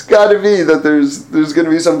it's got to be that there's going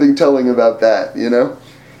to be something telling about that,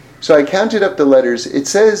 So I counted up the letters. It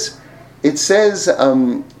says,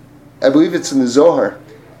 I believe it's in the Zohar,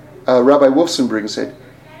 Rabbi Wolfson brings it,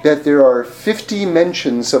 that there are 50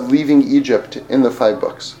 mentions of leaving Egypt in the 5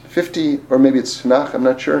 books. 50, or maybe it's Tanakh, I'm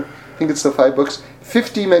not sure. I think it's the 5 books.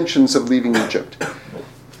 50 mentions of leaving Egypt.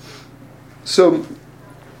 So,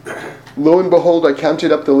 lo and behold, I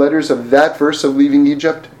counted up the letters of that verse of leaving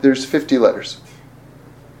Egypt. There's 50 letters.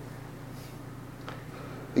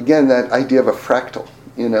 Again, that idea of a fractal,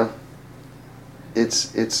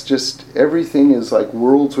 It's just, everything is like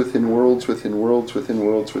worlds within worlds within worlds within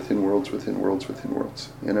worlds within worlds within worlds within worlds,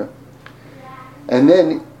 And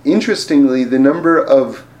then, interestingly, the number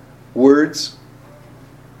of words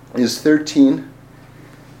is 13,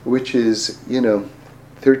 which is,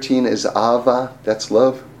 13 is Ava, that's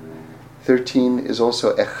love. 13 is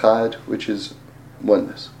also Echad, which is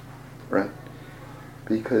oneness, right?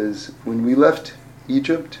 Because when we left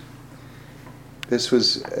Egypt, this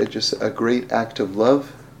was just a great act of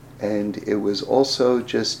love, and it was also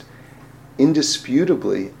just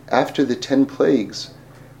indisputably, after the 10 plagues,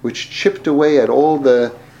 which chipped away at all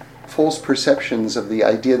the false perceptions of the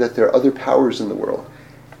idea that there are other powers in the world.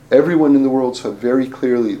 Everyone in the world saw very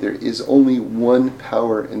clearly there is only one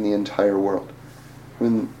power in the entire world.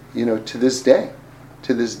 When, to this day.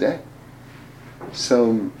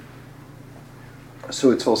 So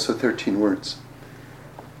it's also 13 words.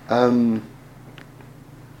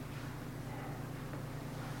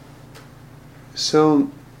 So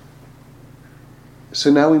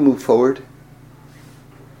now we move forward,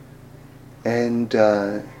 and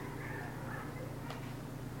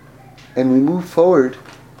we move forward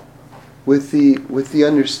with the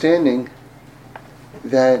understanding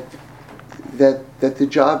that the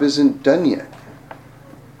job isn't done yet,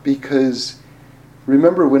 because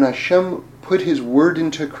remember, when Hashem put His word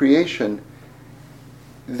into creation,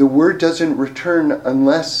 the word doesn't return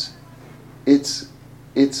unless it's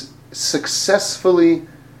successfully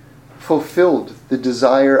fulfilled the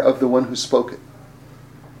desire of the one who spoke it.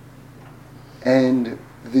 And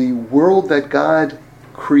the world that God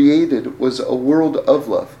created was a world of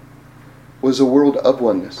love, was a world of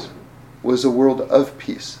oneness, was a world of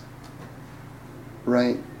peace,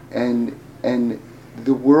 right? And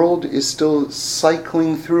the world is still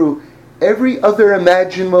cycling through every other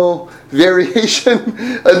imaginable variation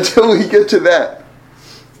until we get to that.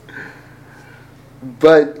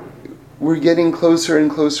 But we're getting closer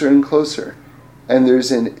and closer and closer. And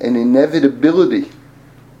there's an inevitability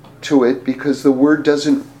to it, because the word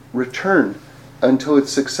doesn't return until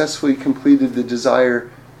it's successfully completed the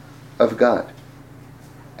desire of God.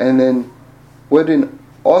 And then what an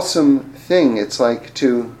awesome thing it's like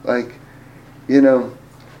to, I don't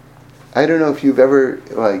know if you've ever,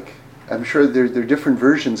 I'm sure there are different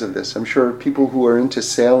versions of this. I'm sure people who are into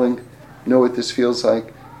sailing know what this feels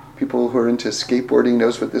like. People who are into skateboarding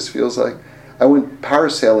knows what this feels like. I went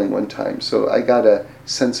parasailing one time, so I got a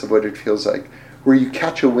sense of what it feels like. where you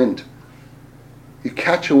catch a wind. You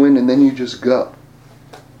catch a wind and then you just go,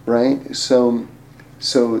 right? So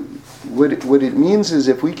what it means is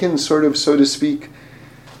if we can sort of, so to speak,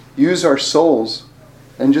 use our souls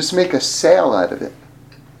and just make a sail out of it,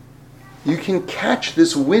 you can catch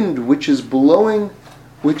this wind which is blowing,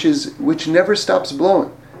 which never stops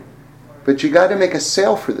blowing. But you got to make a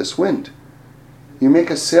sail for this wind. You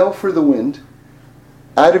make a sail for the wind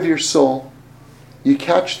out of your soul. You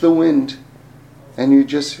catch the wind, and we're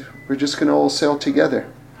just going to all sail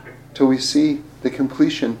together till we see the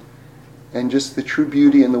completion and just the true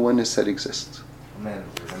beauty and the oneness that exists. Amen.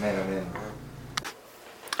 Amen. Amen.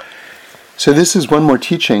 So this is one more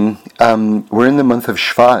teaching. We're in the month of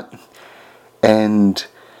Shvat, and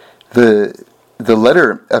the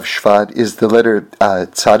letter of Shvat is the letter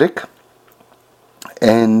Tzadik,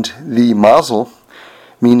 and the Mazel,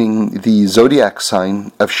 meaning the zodiac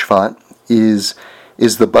sign of Shvat, is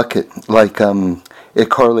the bucket, like it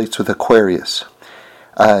correlates with Aquarius.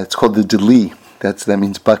 It's called the Deli. That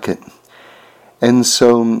means bucket. And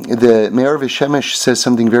so the Me'or V'Shemesh says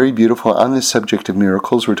something very beautiful on this subject of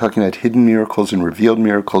miracles. We're talking about hidden miracles and revealed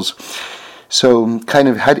miracles. So kind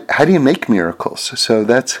of how do you make miracles? So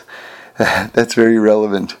that's very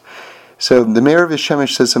relevant. So the Me'or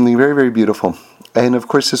V'Shemesh says something very, very beautiful. And of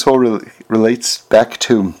course this all relates back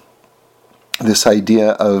to this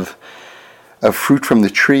idea of fruit from the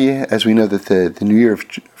tree. As we know that the new year of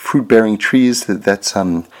fruit-bearing trees, that's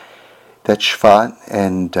Shvat,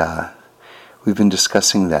 and we've been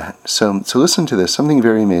discussing that. So listen to this, something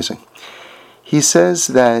very amazing. He says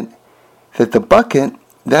that the bucket,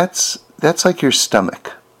 that's like your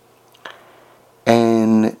stomach.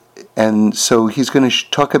 And so he's going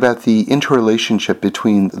to talk about the interrelationship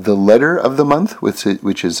between the letter of the month, which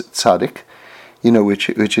is Tzadik,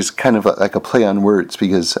 which is kind of like a play on words,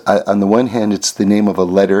 because on the one hand it's the name of a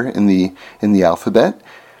letter in the alphabet.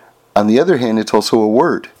 On the other hand, it's also a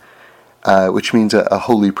word, which means a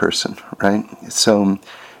holy person, right? So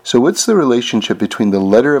what's the relationship between the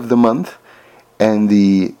letter of the month and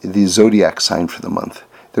the zodiac sign for the month?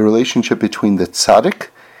 The relationship between the Tzadik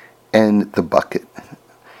and the bucket.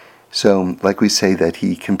 So, like we say, that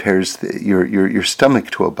he compares your stomach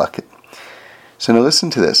to a bucket. So now listen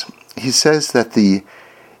to this. He says that the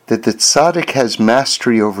tzaddik has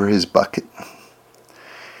mastery over his bucket,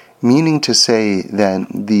 meaning to say that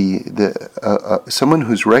the someone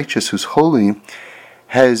who's righteous, who's holy,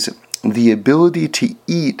 has the ability to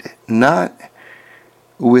eat not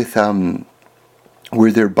with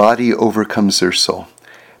where their body overcomes their soul,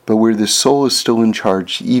 but where the soul is still in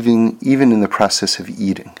charge, even in the process of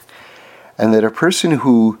eating. And that a person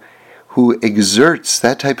who exerts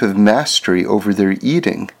that type of mastery over their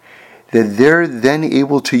eating, that they're then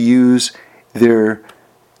able to use their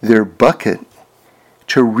bucket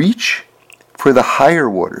to reach for the higher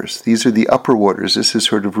waters. These are the upper waters. This is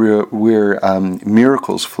sort of where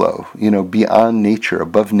miracles flow, beyond nature,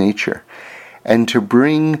 above nature. And to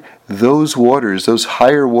bring those waters, those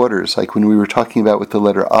higher waters, like when we were talking about with the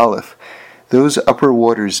letter Aleph, those upper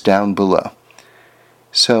waters down below.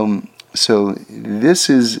 So this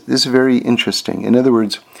is very interesting. In other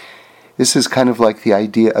words, this is kind of like the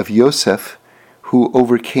idea of Yosef, who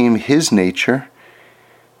overcame his nature,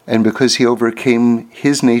 and because he overcame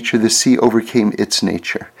his nature, the sea overcame its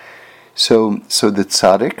nature. So the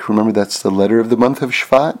tzaddik, remember that's the letter of the month of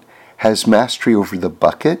Shvat, has mastery over the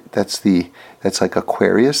bucket. That's like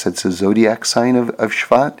Aquarius. That's the zodiac sign of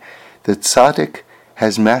Shvat. The tzaddik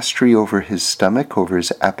has mastery over his stomach, over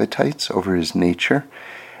his appetites, over his nature.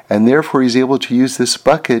 And therefore he's able to use this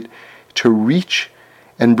bucket to reach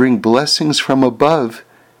and bring blessings from above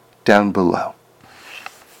down below.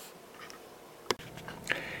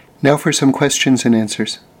 Now for some questions and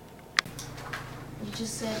answers. You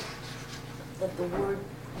just said that the word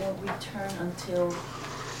won't return until,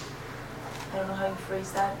 I don't know how you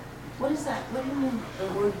phrase that. What is that? What do you mean the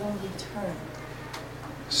word won't return?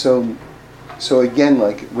 So again,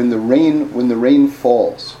 like when the rain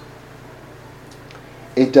falls,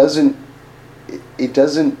 it doesn't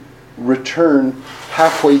return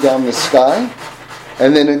halfway down the sky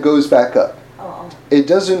and then it goes back up. It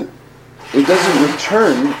doesn't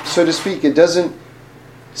return, so to speak. It doesn't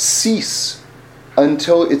cease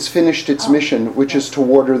until it's finished its mission, which is to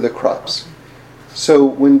water the crops. So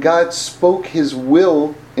when God spoke his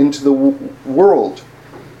will into the world,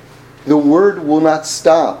 the word will not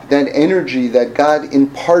stop. That energy that God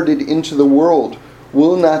imparted into the world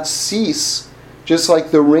will not cease, just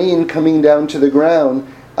like the rain coming down to the ground,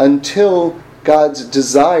 until God's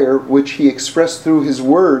desire, which he expressed through his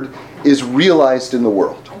word, is realized in the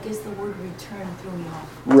world. I guess the word return threw me off.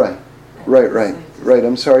 Right. Right.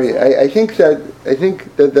 I'm sorry. I think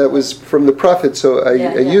that was from the prophet, so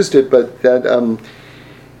I used it, but that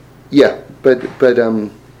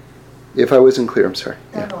if I wasn't clear, I'm sorry.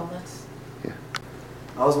 No, that's. Yeah.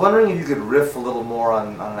 I was wondering if you could riff a little more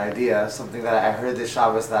on an idea, something that I heard this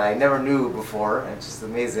Shabbos that I never knew before, and it's just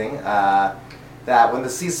amazing. That when the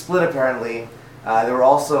sea split, apparently, there were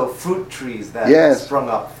also fruit trees that sprung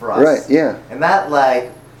up for us. Right. Yeah. And that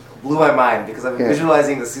blew my mind because I've been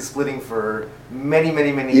visualizing the sea splitting for many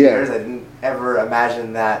years. I didn't ever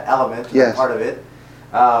imagine that element, that part of it.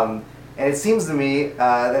 And it seems to me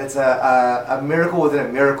that it's a miracle within a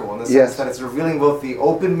miracle, in the sense that it's revealing both the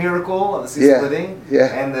open miracle of the sea splitting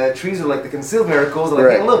and the trees are like the concealed miracles.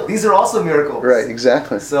 Like, hey, look, these are also miracles. Right,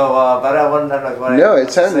 exactly. So, but I don't know if you want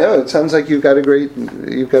to. It sounds like you've got a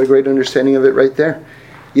great understanding of it right there.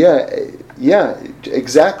 Yeah,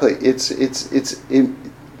 exactly.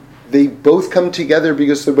 They both come together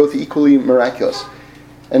because they're both equally miraculous.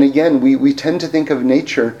 And again, we tend to think of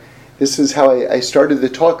nature. This is how I started the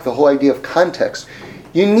talk, the whole idea of context.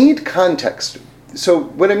 You need context. So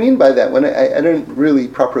what I mean by that, when I don't really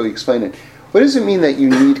properly explain it, what does it mean that you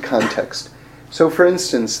need context? So for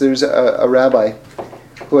instance, there's a rabbi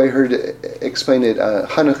who I heard explain it,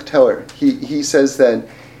 Hanoch Teller. He says that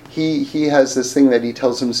he has this thing that he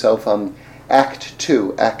tells himself, Act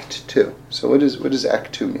 2. So what does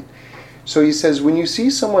Act 2 mean? So he says, when you see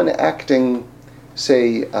someone acting,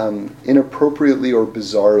 say, inappropriately or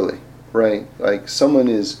bizarrely, right? Like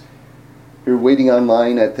you're waiting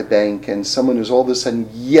online at the bank and someone is all of a sudden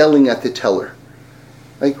yelling at the teller.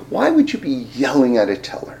 Like, why would you be yelling at a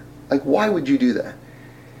teller? Like, why would you do that?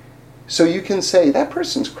 So you can say, that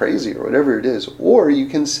person's crazy or whatever it is. Or you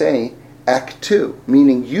can say, Act 2,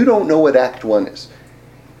 meaning you don't know what Act 1 is.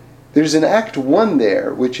 There's an Act 1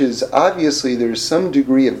 there, which is obviously there's some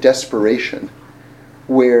degree of desperation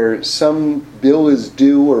where some bill is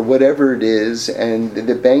due or whatever it is, and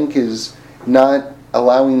the bank is not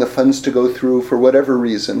allowing the funds to go through for whatever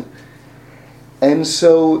reason. And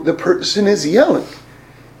so the person is yelling.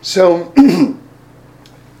 So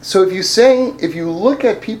so if you look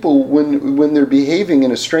at people when they're behaving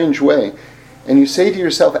in a strange way, and you say to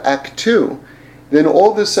yourself, Act 2, then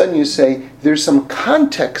all of a sudden you say, there's some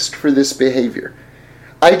context for this behavior.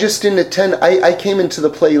 I just didn't attend, I came into the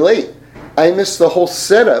play late. I missed the whole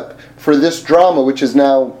setup for this drama, which is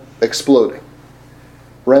now exploding.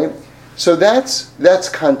 Right? So that's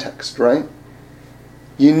context, right?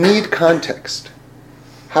 You need context.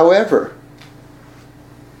 However,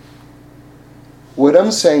 what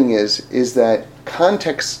I'm saying is that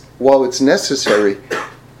context, while it's necessary,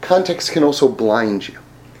 context can also blind you.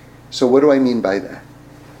 So what do I mean by that?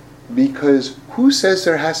 Because who says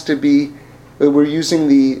there has to be, we're using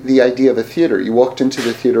the idea of a theater. You walked into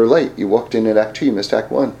the theater late. You walked in at Act 2, you missed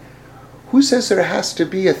Act 1. Who says there has to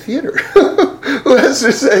be a theater? Who has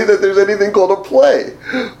to say that there's anything called a play?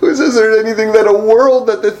 Who says there's anything that a world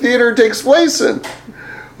that the theater takes place in?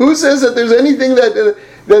 Who says that there's anything that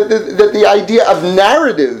the idea of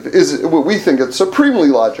narrative is what we think it's supremely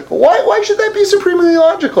logical? Why should that be supremely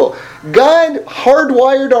logical? God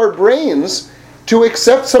hardwired our brains to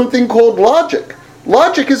accept something called logic.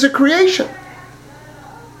 Logic is a creation.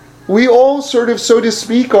 We all sort of, so to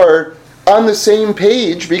speak, are on the same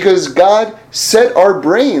page because God set our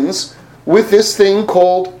brains with this thing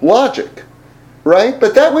called logic, right?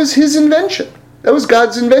 But that was His invention. That was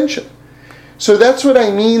God's invention. So that's what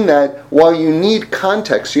I mean, that while you need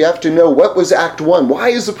context, you have to know what was Act 1. Why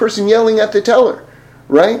is the person yelling at the teller,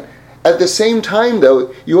 right? At the same time,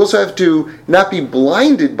 though, you also have to not be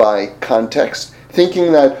blinded by context,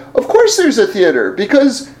 thinking that, of course there's a theater,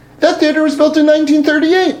 because that theater was built in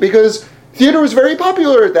 1938, because theater was very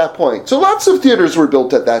popular at that point. So lots of theaters were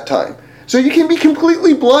built at that time. So you can be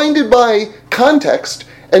completely blinded by context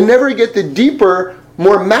and never get the deeper,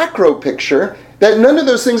 more macro picture that none of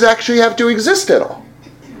those things actually have to exist at all.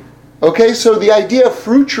 Okay, so the idea of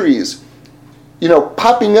fruit trees,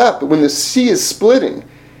 popping up when the sea is splitting,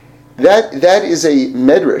 that is a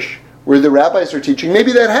medrash where the rabbis are teaching.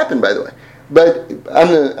 Maybe that happened, by the way, but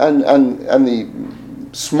on the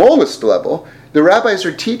smallest level, the rabbis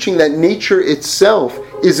are teaching that nature itself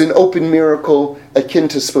is an open miracle akin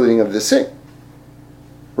to splitting of the sea.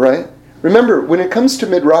 Right? Remember, when it comes to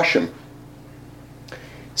midrashim,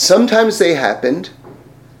 sometimes they happened,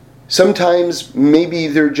 sometimes maybe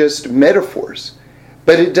they're just metaphors,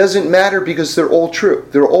 but it doesn't matter because they're all true.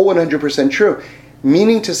 They're all 100% true,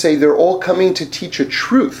 meaning to say they're all coming to teach a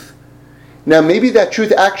truth. Now, maybe that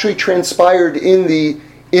truth actually transpired in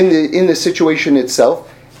the situation itself,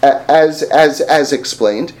 as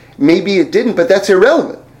explained. Maybe it didn't, but that's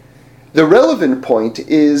irrelevant. The relevant point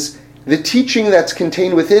is the teaching that's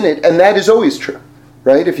contained within it, and that is always true,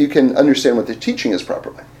 right? If you can understand what the teaching is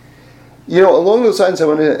properly. Along those lines, I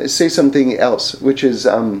want to say something else, which is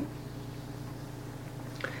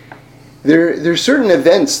there's certain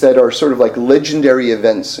events that are sort of like legendary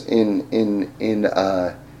events in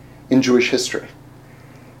Jewish history.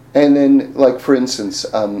 And then, like for instance,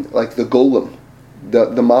 like the golem,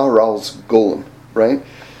 the Maharal's golem, right?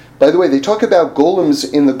 By the way, they talk about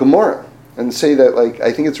golems in the Gemara and say that, like,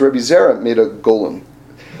 I think it's Rebbe Zera made a golem.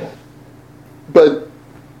 But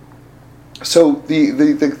so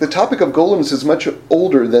the topic of golems is much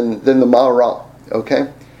older than the Maharal.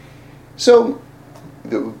 Okay, so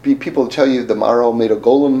there would be people tell you the Maharal made a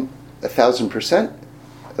golem 1,000%.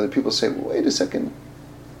 Other people say, well, wait a second,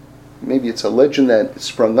 maybe it's a legend that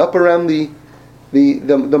sprung up around the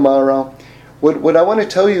Maharal. What I want to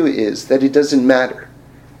tell you is that it doesn't matter.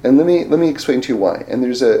 And let me explain to you why. And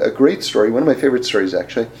there's a great story, one of my favorite stories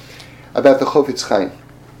actually, about the Chofetz Chaim.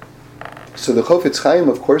 So the Chofetz Chaim,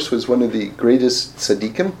 of course, was one of the greatest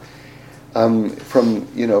tzaddikim from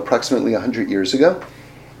approximately 100 years ago.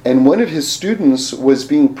 And one of his students was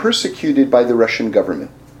being persecuted by the Russian government.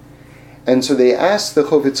 And so they asked the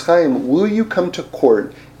Chofetz Chaim, will you come to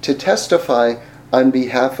court to testify on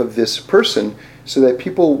behalf of this person, so that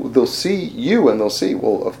they'll see you and they'll see,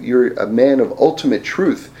 well, you're a man of ultimate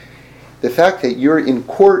truth. The fact that you're in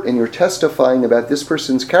court and you're testifying about this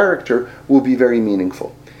person's character will be very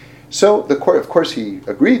meaningful. So the court, of course, he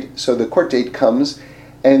agreed. So the court date comes,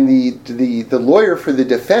 and the lawyer for the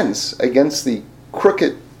defense against the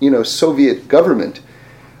crooked, Soviet government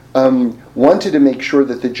wanted to make sure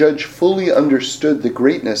that the judge fully understood the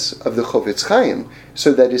greatness of the Chofetz Chaim,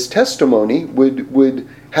 so that his testimony would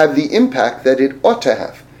have the impact that it ought to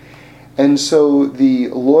have. And so the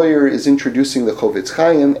lawyer is introducing the Chofetz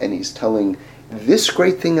Chaim, and he's telling this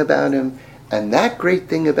great thing about him, and that great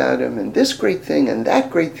thing about him, and this great thing, and that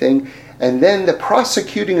great thing. And then the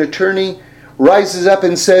prosecuting attorney rises up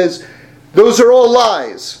and says, those are all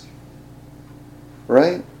lies.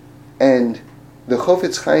 Right? And the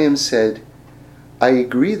Chofetz Chaim said, I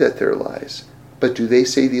agree that they're lies, but do they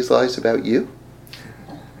say these lies about you?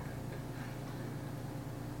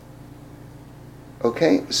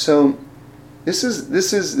 Okay, so this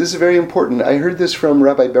is very important. I heard this from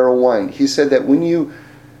Rabbi Beryl Wein. He said that when you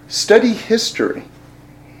study history,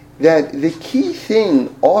 that the key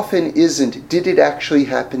thing often isn't, did it actually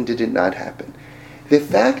happen, did it not happen? The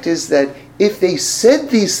fact is that if they said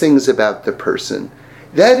these things about the person,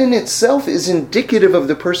 that in itself is indicative of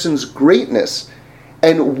the person's greatness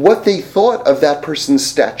and what they thought of that person's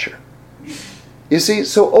stature. You see,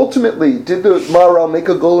 so ultimately, did the Maharal make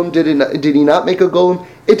a golem? Did he not make a golem?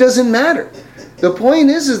 It doesn't matter. The point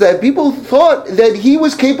is that people thought that he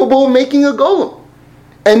was capable of making a golem.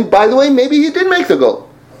 And by the way, maybe he did make the golem,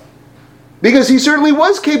 because he certainly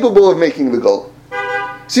was capable of making the golem.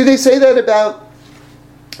 See, they say that about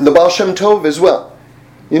the Baal Shem Tov as well.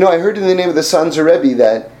 I heard in the name of the Sanzer Rebbe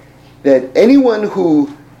that anyone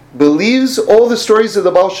who believes all the stories of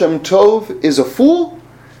the Baal Shem Tov is a fool,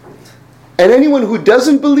 and anyone who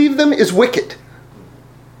doesn't believe them is wicked.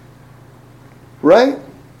 Right?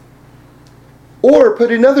 Or,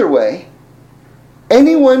 put another way,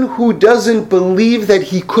 anyone who doesn't believe that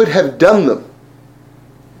he could have done them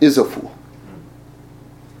is a fool,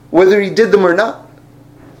 whether he did them or not.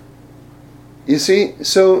 You see?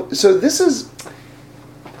 So this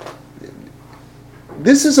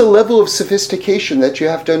is a level of sophistication that you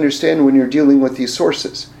have to understand when you're dealing with these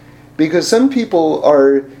sources. Because some people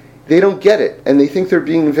they don't get it, and they think they're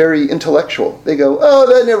being very intellectual. They go, oh,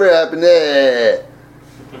 that never happened.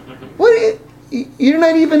 You're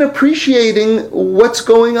not even appreciating what's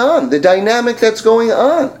going on, the dynamic that's going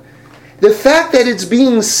on. The fact that it's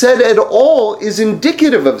being said at all is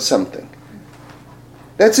indicative of something.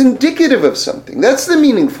 That's indicative of something. That's the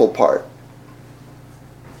meaningful part.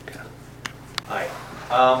 Hi.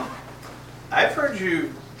 I've heard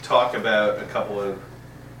you talk about a couple of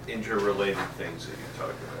interrelated things that you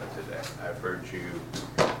talked about today. I've heard you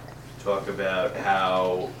talk about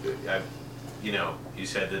how, you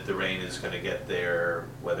said that the rain is going to get there,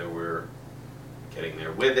 whether we're getting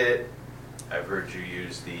there with it. I've heard you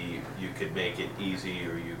use the you could make it easy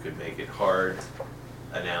or you could make it hard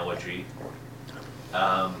analogy.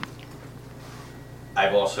 I've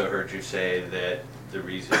also heard you say that the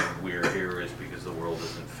reason we're here is because the world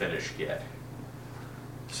isn't finished yet.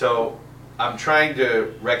 So I'm trying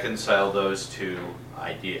to reconcile those two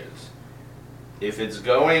ideas. If it's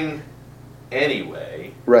going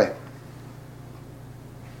anyway, right,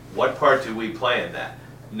 what part do we play in that?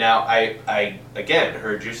 Now, I again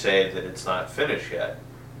heard you say that it's not finished yet.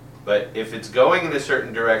 But if it's going in a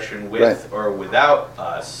certain direction with or without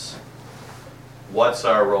us, what's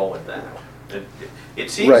our role in that?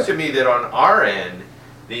 It seems to me that on our end,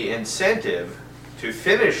 the incentive to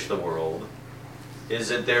finish the world is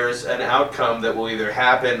that there's an outcome that will either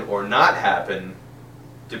happen or not happen,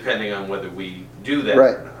 depending on whether we do that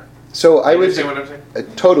or not. So I would understand what I'm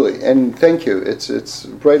saying? Totally, and thank you. It's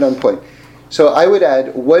right on point. So I would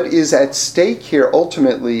add, what is at stake here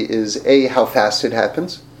ultimately is A, how fast it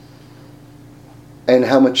happens, and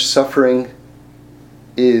how much suffering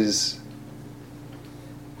is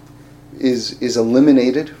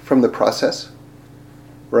eliminated from the process,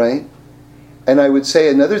 right? And I would say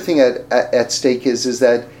another thing at stake is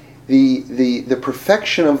that the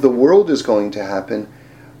perfection of the world is going to happen,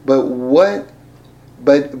 but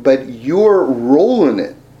your role in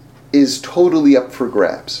it is totally up for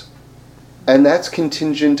grabs. And that's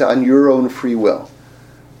contingent on your own free will.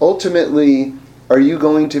 Ultimately, are you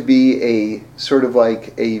going to be a sort of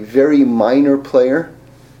like a very minor player,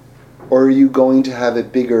 or are you going to have a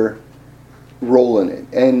bigger role in it?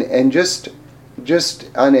 And just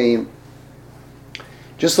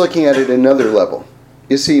looking at it another level,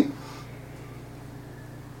 you see,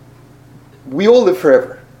 we all live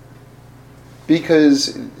forever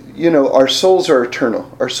because, our souls are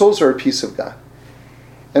eternal. Our souls are a piece of God.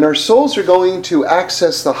 And our souls are going to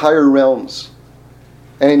access the higher realms.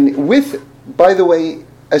 And with, by the way,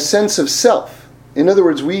 a sense of self. In other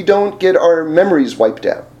words, we don't get our memories wiped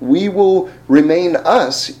out. We will remain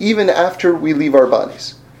us even after we leave our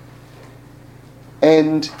bodies.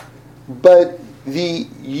 But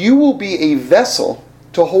you will be a vessel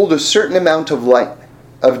to hold a certain amount of light,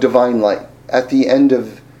 of divine light, at the end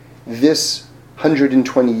of this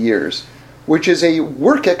 120 years, which is a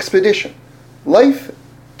work expedition. Life,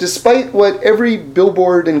 despite what every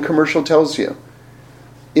billboard and commercial tells you,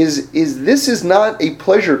 this is not a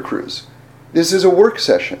pleasure cruise. This is a work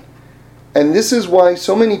session. And this is why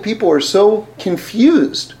so many people are so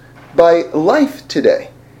confused by life today,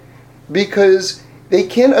 because they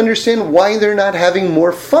can't understand why they're not having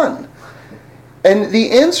more fun. And the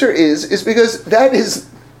answer is because that is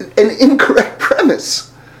an incorrect premise.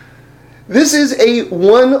 This is a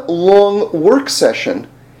one long work session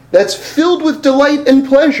that's filled with delight and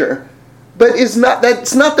pleasure, but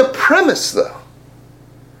that's not the premise, though.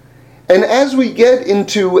 And as we get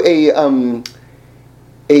into a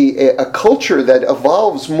culture that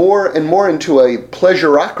evolves more and more into a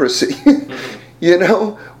pleasureocracy,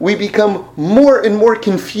 we become more and more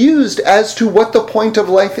confused as to what the point of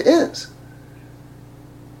life is.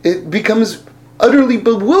 It becomes utterly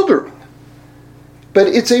bewildering. But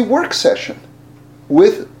it's a work session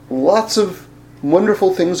with lots of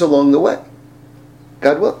wonderful things along the way.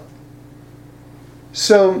 God will.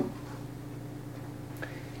 So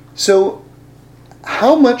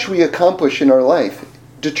how much we accomplish in our life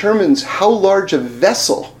determines how large a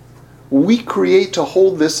vessel we create to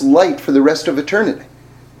hold this light for the rest of eternity.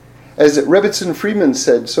 As Rebbetzin Friedman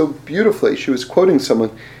said so beautifully, she was quoting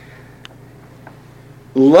someone,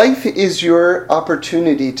 life is your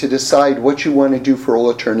opportunity to decide what you want to do for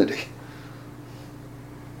all eternity.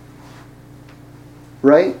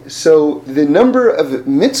 Right? So the number of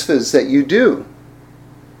mitzvahs that you do,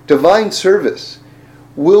 divine service,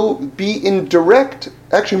 will be in direct,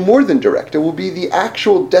 actually more than direct, it will be the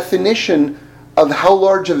actual definition of how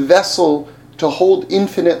large a vessel to hold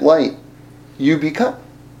infinite light you become.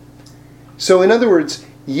 So in other words,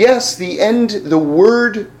 yes, the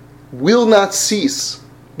word will not cease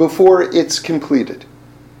before it's completed.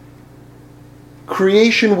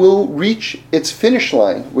 Creation will reach its finish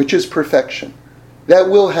line, which is perfection. That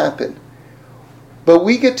will happen. But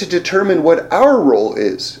we get to determine what our role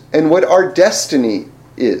is and what our destiny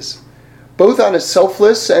is, both on a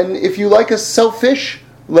selfless and, if you like, a selfish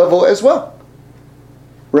level as well.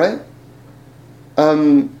 Right?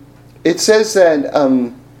 It says that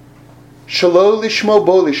shelo lishmo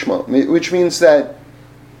bo lishmo, which means that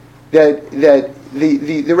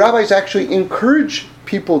the rabbis actually encourage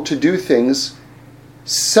people to do things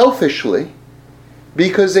selfishly,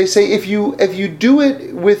 because they say if you do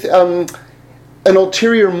it with an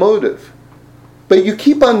ulterior motive, but you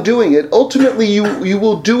keep on doing it, ultimately you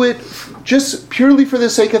will do it just purely for the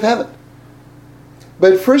sake of heaven.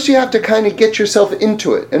 But first you have to kind of get yourself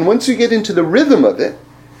into it. And once you get into the rhythm of it,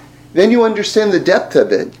 then you understand the depth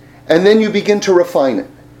of it, and then you begin to refine it.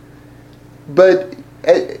 But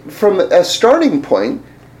from a starting point,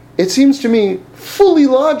 it seems to me fully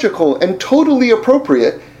logical and totally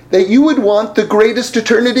appropriate that you would want the greatest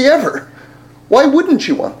eternity ever. Why wouldn't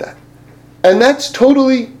you want that? And that's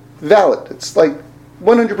totally valid. It's like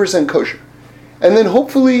 100% kosher. And then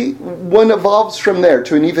hopefully one evolves from there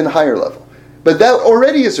to an even higher level. But that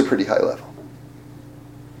already is a pretty high level.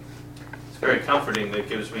 It's very comforting. That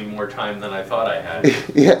gives me more time than I thought I had.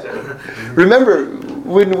 Yeah. Remember,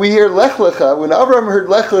 when we hear Lech Lecha, when Avraham heard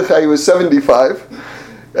Lech Lecha, he was 75.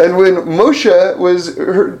 And when Moshe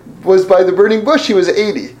was by the burning bush, he was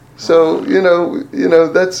 80. So, you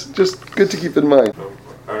know, that's just good to keep in mind.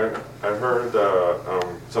 I heard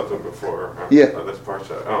something before. Yeah. This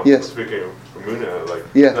parsha. Yes. Speaking of Emunah, like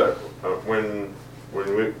yeah. When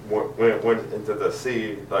we went into the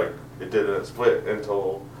sea, like it didn't split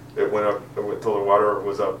until it went up, until the water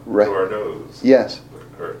was up right. to our nose. Yes.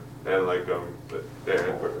 And like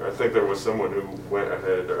I think there was someone who went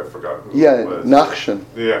ahead. I forgot who. Yeah, it was. Nachshon.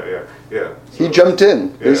 Yeah. So, he jumped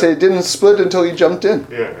in. They say it didn't split until he jumped in.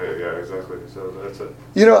 Yeah, exactly. So that's it.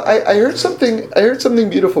 You know, I heard something. I heard something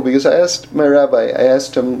beautiful because I asked my rabbi. I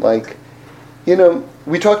asked him, like, you know,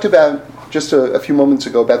 we talked about just a few moments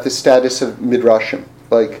ago about the status of midrashim.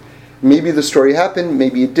 Like, maybe the story happened,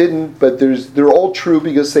 maybe it didn't, but they're all true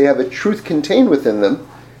because they have a truth contained within them.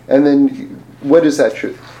 And then, what is that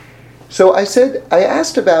truth? So I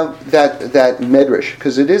asked about that medrash,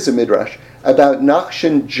 because it is a midrash, about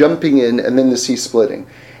Nachshon jumping in and then the sea splitting.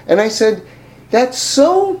 And I said, that's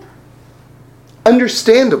so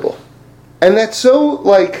understandable. And that's so,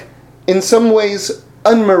 like, in some ways,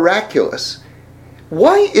 unmiraculous.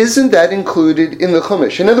 Why isn't that included in the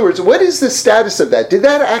Chumash? In other words, what is the status of that? Did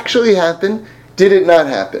that actually happen? Did it not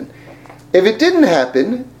happen? If it didn't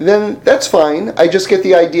happen, then that's fine. I just get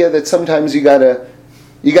the idea that sometimes you gotta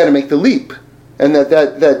make the leap, and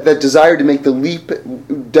that desire to make the leap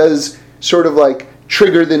does sort of like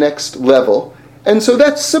trigger the next level, and so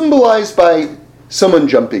that's symbolized by someone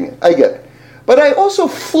jumping in. I get it, but I also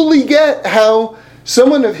fully get how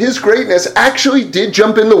someone of his greatness actually did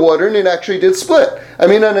jump in the water and it actually did split. I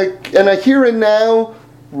mean, on a here and now,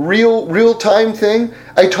 real time thing,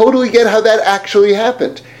 I totally get how that actually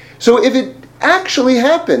happened. So if it actually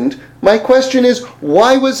happened, my question is,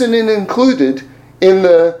 why wasn't it included in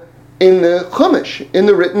the Chumash, in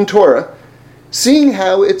the written Torah, seeing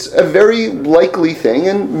how it's a very likely thing,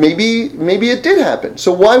 and maybe it did happen.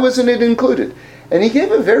 So why wasn't it included? And he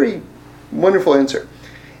gave a very wonderful answer.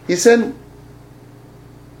 He said,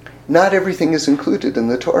 not everything is included in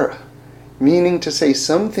the Torah, meaning to say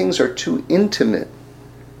some things are too intimate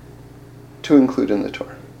to include in the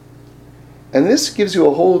Torah. And this gives you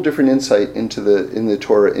a whole different insight in the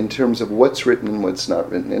Torah in terms of what's written and what's not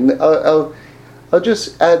written. And I'll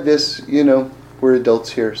just add this, you know, we're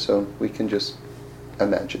adults here, so we can just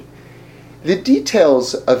imagine. The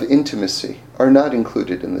details of intimacy are not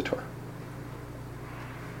included in the Torah.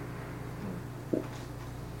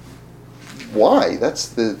 Why? That's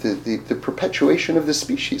the perpetuation of the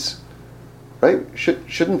species, right?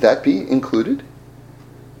 Shouldn't that be included?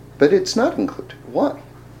 But it's not included. Why?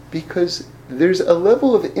 Because there's a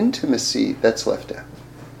level of intimacy that's left out.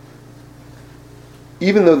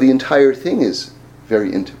 Even though the entire thing is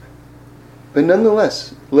very intimate. But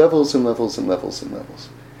nonetheless, levels and levels and levels and levels.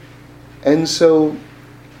 And so,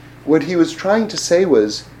 what he was trying to say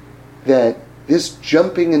was that this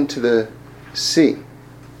jumping into the sea,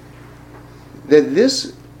 that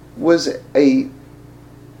this was a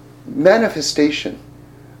manifestation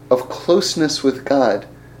of closeness with God,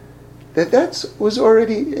 that was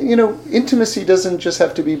already, you know, intimacy doesn't just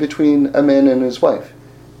have to be between a man and his wife.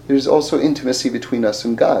 There's also intimacy between us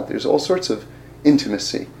and God. There's all sorts of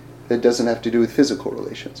intimacy that doesn't have to do with physical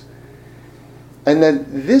relations. And that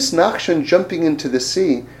this Nachshon jumping into the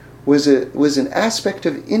sea was an aspect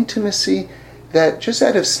of intimacy that just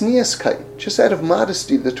out of sniaskeit, just out of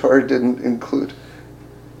modesty, the Torah didn't include.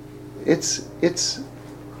 It's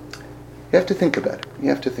you have to think about it. You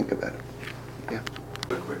have to think about it. Yeah.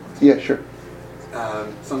 Yeah, sure.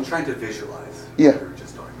 So I'm trying to visualize Yeah. what we were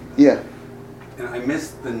just talking about. Yeah. And I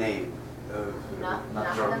missed the name of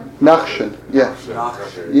Nachshon. Yeah.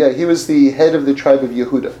 Nachshon. Yeah, he was the head of the tribe of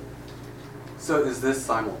Yehuda. So is this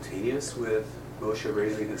simultaneous with Moshe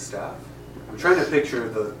raising his staff? I'm trying to picture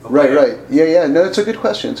the Right. Yeah. No, it's a good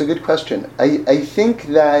question. I think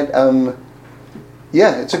that,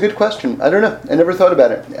 it's a good question. I don't know. I never thought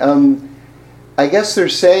about it. I guess they're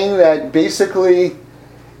saying that basically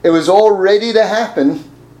it was all ready to happen.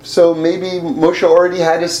 So maybe Moshe already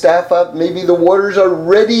had his staff up. Maybe the waters are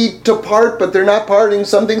ready to part, but they're not parting.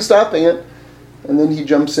 Something's stopping it. And then he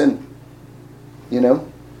jumps in. You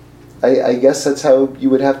know? I guess that's how you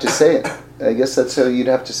would have to say it. I guess that's how you'd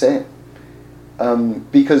have to say it.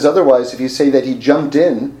 Because otherwise, if you say that he jumped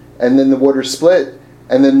in, and then the water split,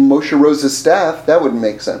 and then Moshe rose his staff, that wouldn't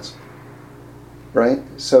make sense. right?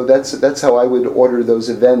 So that's how I would order those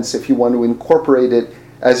events if you want to incorporate it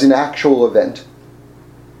as an actual event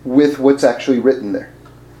with what's actually written there.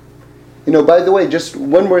 By the way, just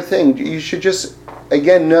one more thing. You should just,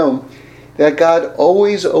 again, know that God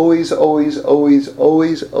always, always, always, always,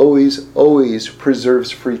 always, always, always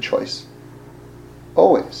preserves free choice.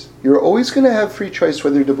 Always. You're always going to have free choice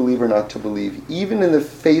whether to believe or not to believe, even in the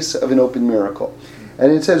face of an open miracle.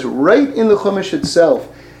 And it says right in the Chumash itself,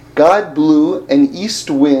 God blew an east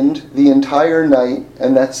wind the entire night,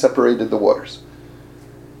 and that separated the waters.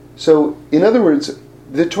 So, in other words,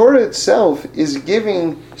 the Torah itself is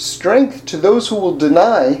giving strength to those who will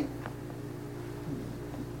deny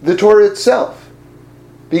the Torah itself,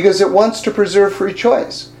 because it wants to preserve free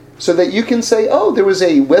choice, so that you can say, oh, there was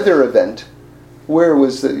a weather event where it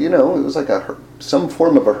was, it was like some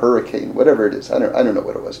form of a hurricane, whatever it is. I don't know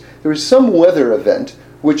what it was. There was some weather event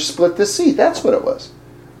which split the sea. That's what it was.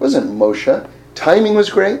 It wasn't Moshe. Timing was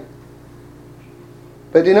great.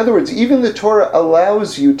 But in other words, even the Torah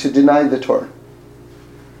allows you to deny the Torah.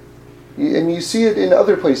 And you see it in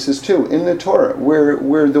other places too, in the Torah,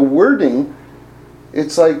 where the wording,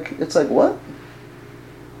 it's like what?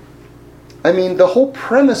 I mean, the whole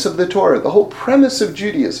premise of the Torah, the whole premise of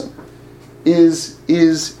Judaism is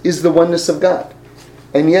the oneness of God.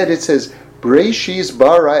 And yet it says, Breishis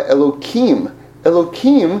bara Elokim.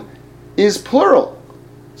 Elokim is plural.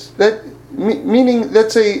 Meaning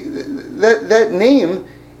that name,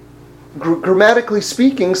 grammatically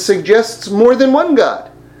speaking, suggests more than one God.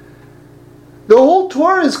 The whole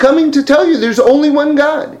Torah is coming to tell you there's only one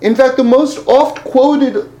God. In fact, the most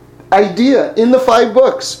oft-quoted idea in the 5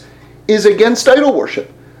 books is against idol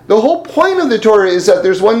worship. The whole point of the Torah is that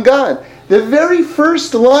there's one God. The very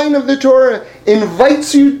first line of the Torah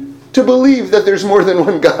invites you to believe that there's more than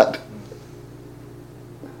one God.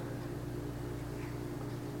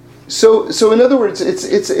 So in other words,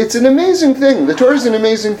 it's an amazing thing. The Torah is an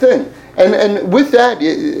amazing thing. And with that,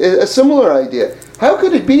 a similar idea. How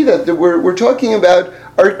could it be that we're talking about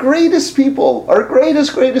our greatest people, our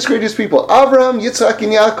greatest people, Abraham, Yitzhak,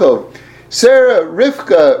 and Yaakov, Sarah,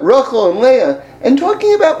 Rivka, Rachel, and Leah, and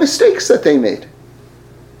talking about mistakes that they made?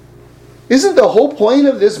 Isn't the whole point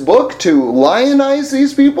of this book to lionize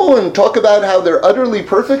these people and talk about how they're utterly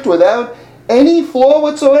perfect without any flaw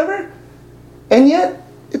whatsoever? And yet,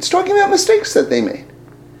 it's talking about mistakes that they made.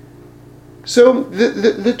 So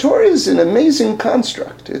the Torah is an amazing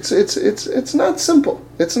construct. It's not simple.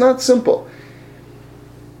 It's not simple.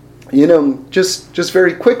 Just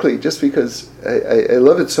very quickly, just because I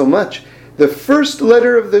love it so much. The first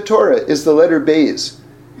letter of the Torah is the letter Beis.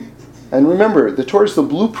 And remember, the Torah is the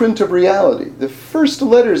blueprint of reality. The first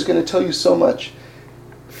letter is going to tell you so much.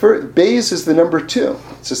 Beis is the number 2.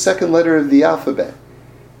 It's the second letter of the alphabet.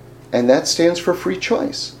 And that stands for free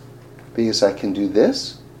choice. Because I can do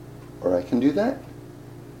this, or I can do that.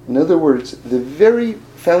 In other words, the very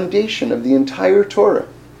foundation of the entire Torah,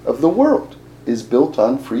 of the world, is built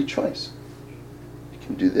on free choice. You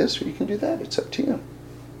can do this or you can do that. It's up to you.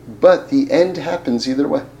 But the end happens either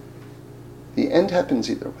way. The end happens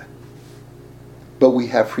either way. But we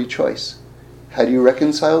have free choice. How do you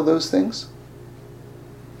reconcile those things?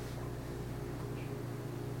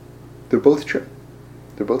 They're both true.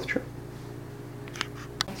 They're both true.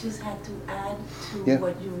 I just had to add to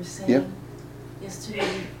what you were saying. Yeah. Yesterday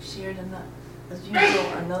you shared, as usual,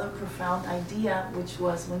 another profound idea, which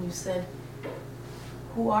was when you said,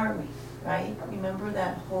 who are we, right? Remember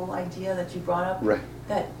that whole idea that you brought up? Right.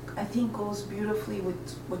 That I think goes beautifully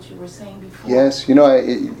with what you were saying before. Yes,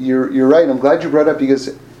 you're right. I'm glad you brought it up,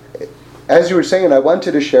 because as you were saying it, I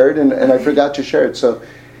wanted to share it and I forgot to share it. So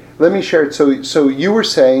let me share it. So you were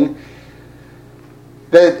saying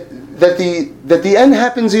that the end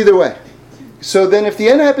happens either way. So then if the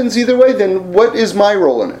end happens either way, then what is my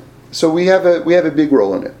role in it? So we have a big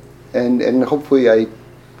role in it. And hopefully I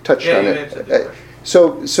touched on it.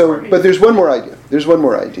 But there's one more idea. There's one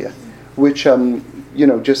more idea, which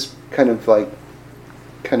just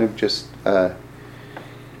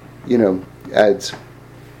adds.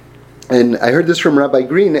 And I heard this from Rabbi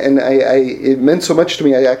Green, and it meant so much to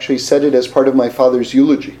me. I actually said it as part of my father's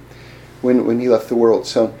eulogy when he left the world.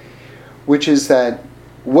 So, which is that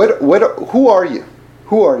who are you?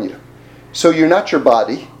 Who are you? So you're not your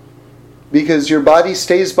body, because your body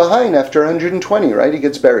stays behind after 120, right? It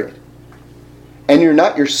gets buried. And you're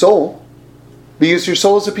not your soul, because your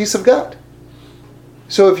soul is a piece of God.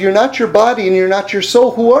 So if you're not your body and you're not your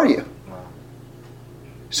soul, who are you?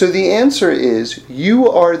 So the answer is, you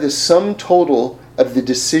are the sum total of the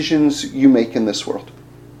decisions you make in this world.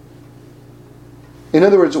 In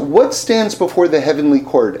other words, what stands before the heavenly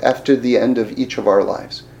court after the end of each of our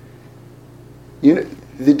lives? You know,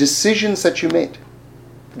 the decisions that you made.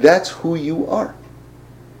 That's who you are.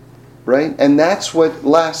 Right? And that's what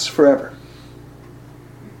lasts forever.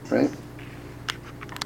 Right?